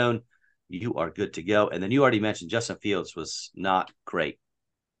end zone, you are good to go. And then you already mentioned Justin Fields was not great.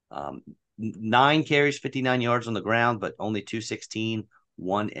 9 carries, 59 yards on the ground, but only 216,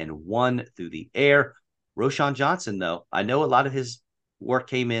 1-1 through the air. Roschon Johnson, though, I know a lot of his work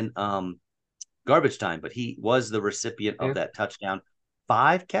came in garbage time, but he was the recipient of that touchdown.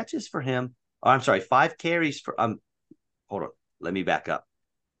 5 catches for him. Oh, I'm sorry, 5 carries for hold on, let me back up.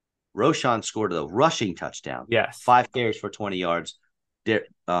 Roschon scored a rushing touchdown. Yes. 5 carries for 20 yards.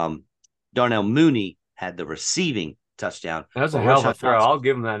 Darnell Mooney had the receiving touchdown. That was a hell of a throw. I'll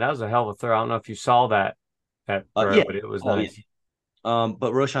give him that. That was a hell of a throw. I don't know if you saw that throw, yeah. but it was nice. Yeah.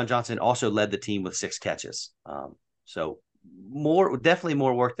 But Roschon Johnson also led the team with 6 catches. So definitely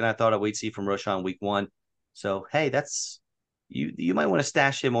more work than I thought we'd see from Roschon week 1. So hey, that's you might want to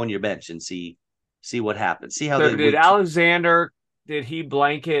stash him on your bench and see what happens. See how so did Alexander, did he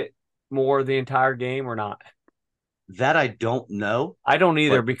blanket more the entire game or not? That I don't know. I don't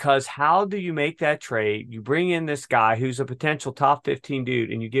either, because how do you make that trade? You bring in this guy who's a potential top 15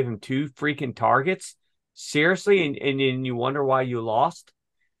 dude and you give him 2 freaking targets? Seriously? And you wonder why you lost?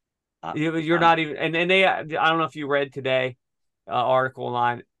 You're not even, and they, I don't know if you read today article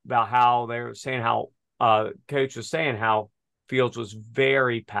online about how they were saying how coach was saying how Fields was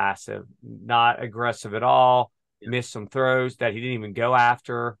very passive, not aggressive at all, missed some throws that he didn't even go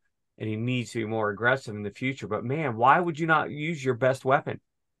after, and he needs to be more aggressive in the future. But man, why would you not use your best weapon?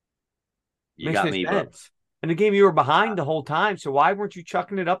 You got me, bro. In the game, you were behind the whole time, so why weren't you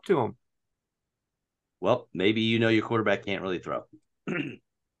chucking it up to him? Well, maybe your quarterback can't really throw.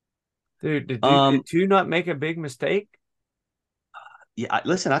 Dude, did you not make a big mistake? Yeah,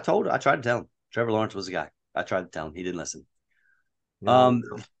 listen, I tried to tell him. Trevor Lawrence was the guy. I tried to tell him. He didn't listen. But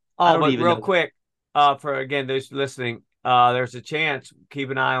real quick, for again those listening, there's a chance.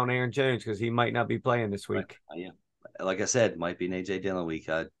 Keep an eye on Aaron Jones because he might not be playing this week. Right. Yeah, like I said, might be an A.J. Dillon week.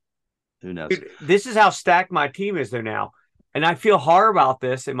 Who knows? Dude, this is how stacked my team is though now, and I feel hard about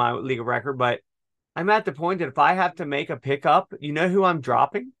this in my league of record. But I'm at the point that if I have to make a pickup, you know who I'm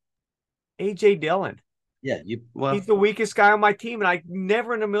dropping? A.J. Dillon. Yeah, he's the weakest guy on my team, and I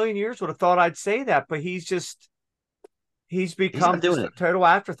never in a million years would have thought I'd say that, but he's become just a total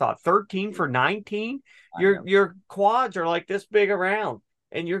afterthought. 13 for 19. Your quads are like this big around,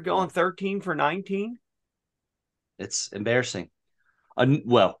 and you're going 13 for 19. It's embarrassing.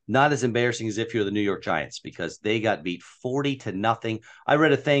 Well, not as embarrassing as if you're the New York Giants because they got beat 40-0. I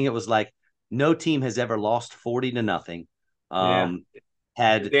read a thing. It was like no team has ever lost 40-0.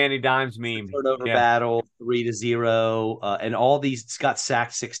 Had Danny Dimes meme turnover battle 3-0, and all these got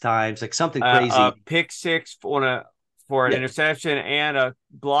sacked 6 times, like something crazy. Pick 6 for an interception and a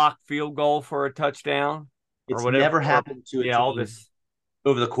blocked field goal for a touchdown. It's never happened to a team all this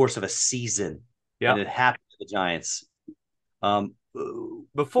over the course of a season. Yeah, and it happened to the Giants.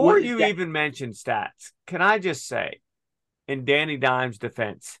 Before you even mention stats, can I just say, in Danny Dimes'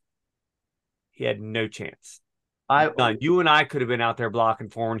 defense, he had no chance. You and I could have been out there blocking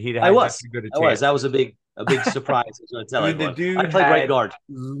for him. He'd have just a good chance. That was a big surprise. I played right guard.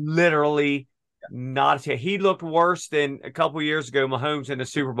 Literally not a chance. He looked worse than a couple of years ago, Mahomes in the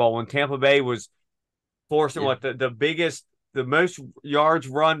Super Bowl when Tampa Bay was forcing the most yards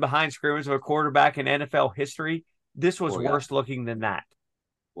run behind scrimmage of a quarterback in NFL history. This was worse looking than that.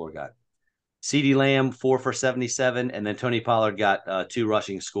 Poor guy. CeeDee Lamb 4 for 77, and then Tony Pollard got 2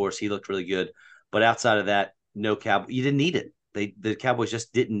 rushing scores. He looked really good, but outside of that, no Cowboys. You didn't need it. The Cowboys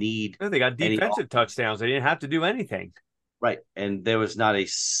just didn't need. No, they got defensive touchdowns. They didn't have to do anything. Right, and there was not a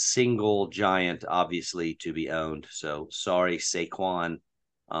single Giant, obviously, to be owned. So sorry, Saquon,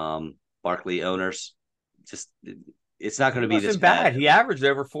 Barkley owners. Just it's not going to be this bad. He averaged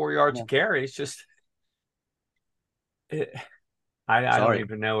over 4 yards a carry. It's just I don't Sorry.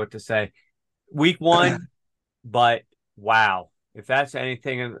 even know what to say. Week one, but wow, if that's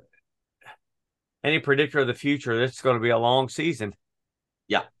anything, any predictor of the future, this is going to be a long season.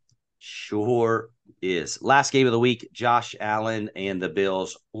 Yeah, sure is. Last game of the week, Josh Allen and the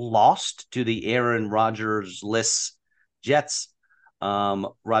Bills lost to the Aaron Rodgers-less Jets.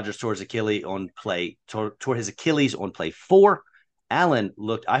 Rodgers tore his Achilles on tore his Achilles on play 4. Allen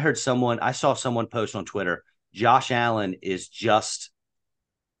looked. I saw someone post on Twitter. Josh Allen is just,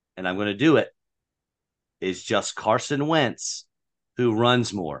 and I'm going to do it. Is just Carson Wentz, who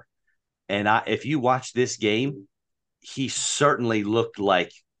runs more. And if you watch this game, he certainly looked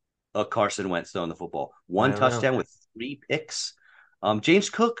like a Carson Wentz throwing the football. I One don't know. touchdown with 3 picks.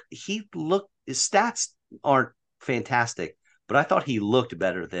 James Cook, his stats aren't fantastic, but I thought he looked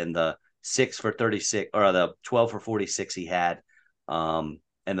better than the 6 for 36 or the 12 for 46 he had.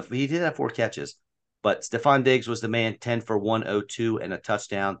 He did have 4 catches, but Stephon Diggs was the man, 10 for 102 and a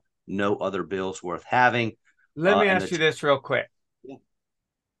touchdown. No other Bills worth having. Let me And ask you this real quick.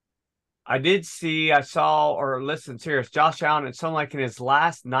 I saw, or listened serious. Josh Allen, it's something like in his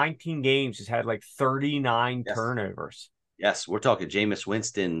last 19 games, has had like 39 yes, turnovers. yes, we're talking Jameis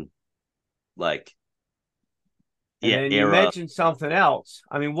Winston, like And yeah, then you era. mentioned something else.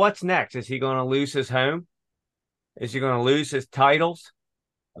 I mean, what's next? Is he going to lose his home? Is he going to lose his titles?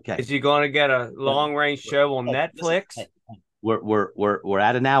 Okay, Is he going to get a long range show on hey, listen, Netflix? hey, we're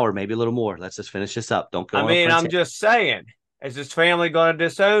at an hour, maybe a little more. Let's just finish this up. Don't I go on a mean, Prince. I'm just saying, is his family going to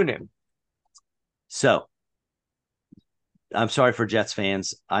disown him? So I'm sorry for Jets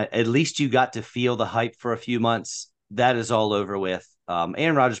fans. At least you got to feel the hype for a few months. That is all over with.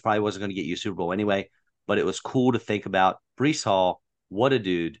 Aaron Rodgers probably wasn't going to get you a Super Bowl anyway, but it was cool to think about. Brees Hall, what a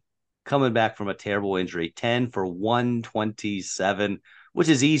dude, coming back from a terrible injury, 10 for 127, which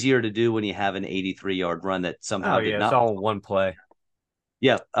is easier to do when you have an 83-yard run that Oh, somehow did yeah, it's not. all one play.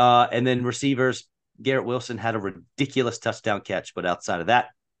 Yeah. And then receivers, Garrett Wilson had a ridiculous touchdown catch, but outside of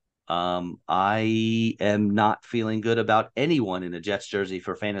that, I am not feeling good about anyone in a Jets jersey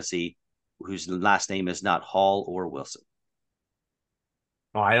for fantasy whose last name is not Hall or Wilson.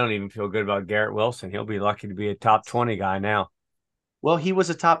 Oh, I don't even feel good about Garrett Wilson. He'll be lucky to be a top 20 guy now. Well, he was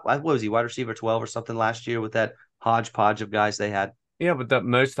a top, what was he, wide receiver 12 or something last year with that hodgepodge of guys they had. Yeah, but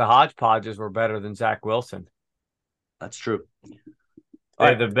most of the hodgepodges were better than Zach Wilson. That's true. All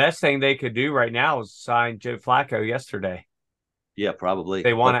right. The best thing they could do right now is sign Joe Flacco yesterday. Yeah, probably.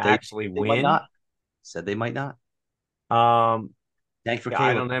 They want to But actually they might win. not. Said they might not. Um, Thanks for yeah,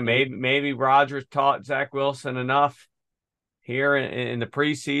 I Caleb. don't know. Maybe Rodgers taught Zach Wilson enough here in the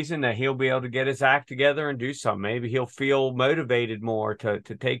preseason that he'll be able to get his act together and do something. Maybe he'll feel motivated more to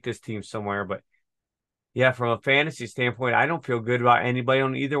take this team somewhere. But yeah, from a fantasy standpoint, I don't feel good about anybody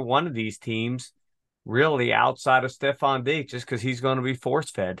on either one of these teams, really, outside of Stephon Diggs, just because he's going to be force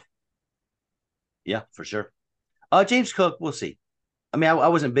fed. Yeah, for sure. James Cook, we'll see. I mean, I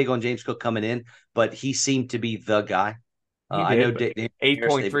wasn't big on James Cook coming in, but he seemed to be the guy. He I know did, but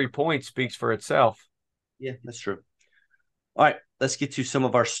Harris, 8.3 points speaks for itself. yeah, that's true. All right, let's get to some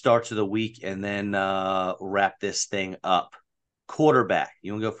of our starts of the week and then wrap this thing up. Quarterback.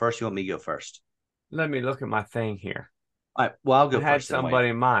 You want to go first? You want me to go first? Let me look at my thing here. All right, well, I'll I go had first then. somebody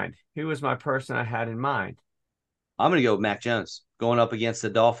in mind. Who was my person I had in mind? I'm going to go with Mac Jones going up against the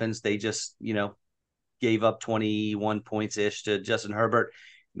Dolphins. They just, gave up 21 points ish to Justin Herbert.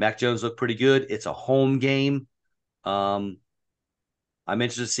 Mac Jones looked pretty good. It's a home game. Um, I'm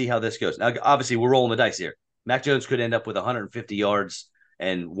interested to see how this goes. Now, obviously, we're rolling the dice here. Mac Jones could end up with 150 yards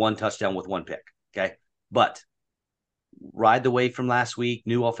and 1 touchdown with 1 pick. Okay. But ride the wave from last week,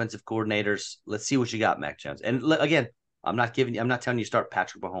 new offensive coordinators. Let's see what you got, Mac Jones. And again, I'm not telling you start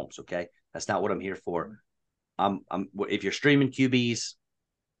Patrick Mahomes. Okay. That's not what I'm here for. If you're streaming QBs,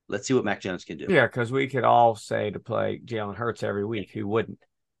 let's see what Mac Jones can do. Yeah, because we could all say to play Jalen Hurts every week. Who wouldn't?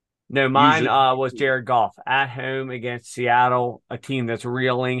 No, mine Usually, was Jared Goff at home against Seattle, a team that's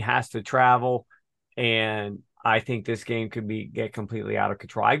reeling, has to travel, and I think this game could get completely out of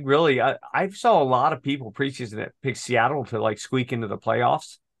control. I saw a lot of people preseason that picked Seattle to like squeak into the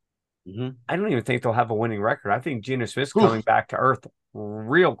playoffs. mm-hmm. I don't even think they'll have a winning record. I think Geno Smith's coming back to earth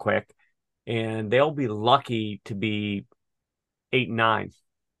real quick, and they'll be lucky to be 8-9.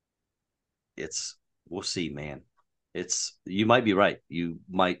 We'll see, man. You might be right. You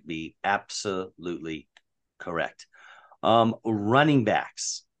might be absolutely correct. Running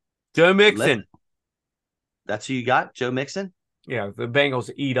backs. Joe Mixon. That's who you got, Joe Mixon? Yeah, the Bengals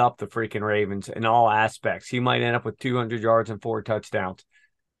eat up the freaking Ravens in all aspects. He might end up with 200 yards and 4 touchdowns.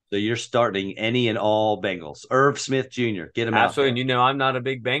 So you're starting any and all Bengals. Irv Smith Jr., get him out Absolutely. there. And I'm not a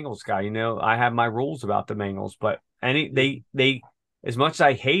big Bengals guy. I have my rules about the Bengals, but They as much as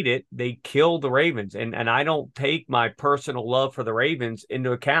I hate it, they killed the Ravens. And I don't take my personal love for the Ravens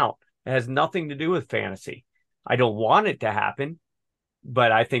into account. It has nothing to do with fantasy. I don't want it to happen,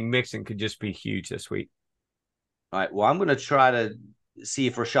 but I think Mixon could just be huge this week. All right. Well, I'm going to try to see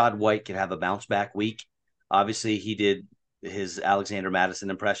if Rashad White can have a bounce back week. Obviously, he did his Alexander Madison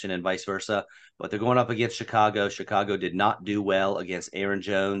impression and vice versa, but they're going up against Chicago. Chicago did not do well against Aaron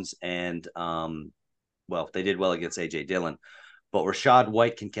Jones, and well, they did well against AJ Dillon. But Rashad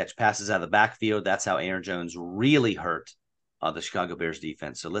White can catch passes out of the backfield. That's how Aaron Jones really hurt the Chicago Bears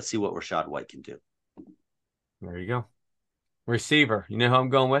defense. So let's see what Rashad White can do. There you go. Receiver. You know who I'm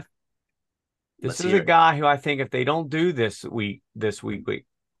going with? This Let's is hear a it. guy who I think if they don't do this week,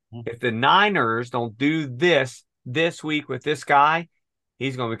 if the Niners don't do this week with this guy,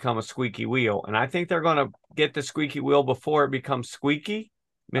 he's going to become a squeaky wheel. And I think they're going to get the squeaky wheel before it becomes squeaky,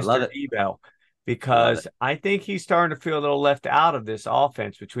 I love Mr. it. Debo, I love it. because I think he's starting to feel a little left out of this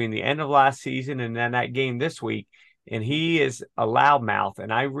offense between the end of last season and then that game this week. And he is a loudmouth.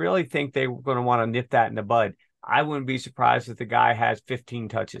 And I really think they're going to want to nip that in the bud. I wouldn't be surprised if the guy has 15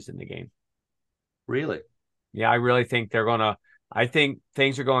 touches in the game. Really? Yeah, I really think they're going to. I think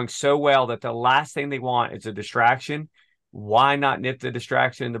things are going so well that the last thing they want is a distraction. Why not nip the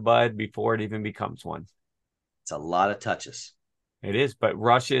distraction in the bud before it even becomes one? It's a lot of touches. It is, but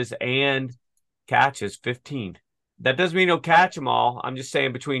rushes and catches 15. That doesn't mean he'll catch them all. I'm just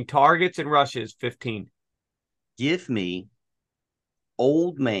saying between targets and rushes, 15. Give me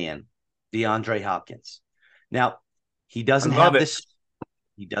old man DeAndre Hopkins. Now, he I doesn't love have it. this.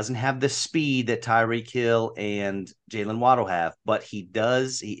 He doesn't have the speed that Tyreek Hill and Jalen Waddle have, but he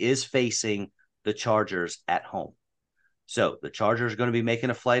does. He is facing the Chargers at home. So the Chargers are going to be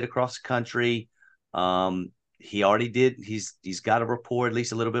making a flight across the country. He already did. He's got a rapport at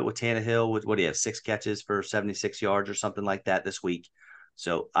least a little bit with Tannehill. With what he have 6 catches for 76 yards or something like that this week.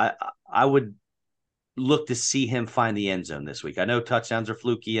 So I would look to see him find the end zone this week. I know touchdowns are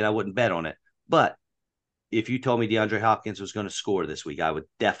fluky, and I wouldn't bet on it, but if you told me DeAndre Hopkins was going to score this week, I would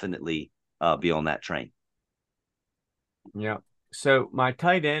definitely be on that train. Yeah. So my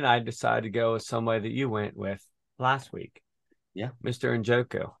tight end, I decided to go with somebody that you went with last week, Yeah. Mr.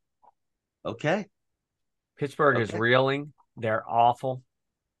 Njoku. Okay. Pittsburgh is Okay. reeling. They're awful.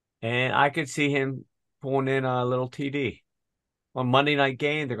 And I could see him pulling in a little TD. On Monday night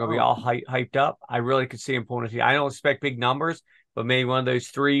game, they're going to be all hyped up. I really could see him pulling a TD. I don't expect big numbers, but maybe one of those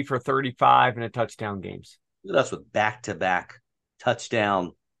 3 for 35 and a touchdown games. Look at us with back-to-back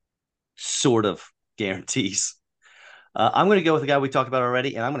touchdown sort of guarantees. I'm going to go with the guy we talked about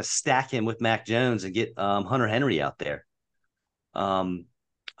already, and I'm going to stack him with Mac Jones and get Hunter Henry out there.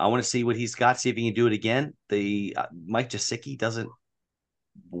 I want to see what he's got, see if he can do it again. The Mike Gesicki doesn't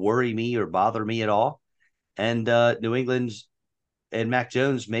worry me or bother me at all. And New England's and Mac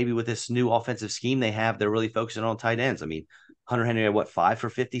Jones, maybe with this new offensive scheme they have, they're really focusing on tight ends. I mean, Hunter Henry had 5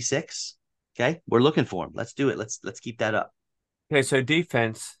 for 56? Okay, we're looking for him. Let's do it. Let's keep that up. Okay, so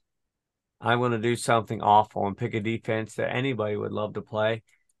defense, I want to do something awful and pick a defense that anybody would love to play,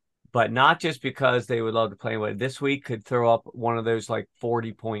 but not just because they would love to play. But this week could throw up one of those like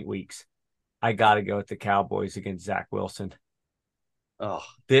 40-point weeks. I got to go with the Cowboys against Zach Wilson. Oh,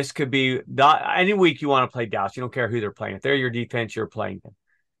 This could be not any week you want to play Dallas. You don't care who they're playing. If they're your defense, you're playing them.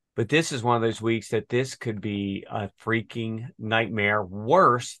 But this is one of those weeks that this could be a freaking nightmare,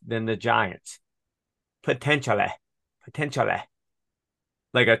 worse than the Giants. Potentially.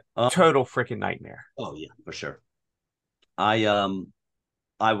 Like a total freaking nightmare. oh yeah, for sure. I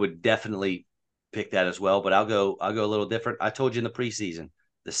would definitely pick that as well, but I'll go a little different. I told you in the preseason,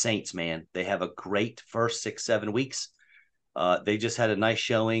 the Saints, man, they have a great first 6-7 weeks. They just had a nice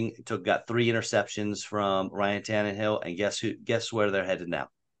showing. Got 3 interceptions from Ryan Tannehill, and guess where they're headed now?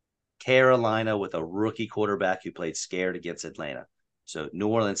 Carolina with a rookie quarterback who played scared against Atlanta. So New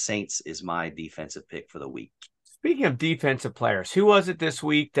Orleans Saints is my defensive pick for the week. Speaking of defensive players, who was it this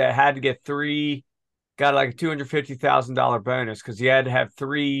week that had to get 3, got like a $250,000 bonus because he had to have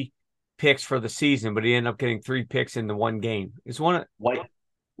 3 picks for the season, but he ended up getting 3 picks in the one game? It's one White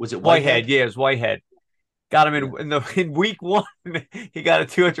was it Whitehead. Whitehead? Yeah, it was Whitehead. Got him Yeah. in week 1. He got a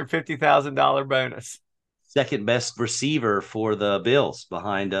 $250,000 bonus. Second best receiver for the Bills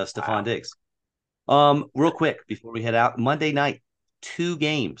behind Stephon Wow. Diggs. Real quick before we head out, Monday night, 2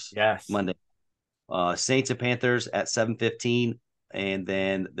 games. Yes. Monday, Saints and Panthers at 7:15, and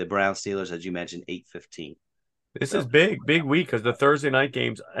then the Brown Steelers, as you mentioned, 8:15. This is So big week because the Thursday night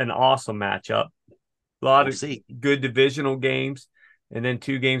game's an awesome matchup. A lot we'll of see. good divisional games, and then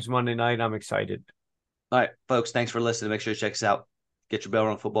 2 games Monday night. I'm excited. All right, folks, thanks for listening. Make sure you check us out. Get Your Bell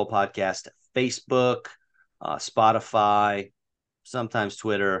Rung Football Podcast, Facebook, Spotify, sometimes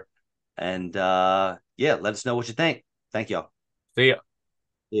Twitter. And yeah, let us know what you think. Thank y'all. See ya.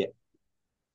 Yeah.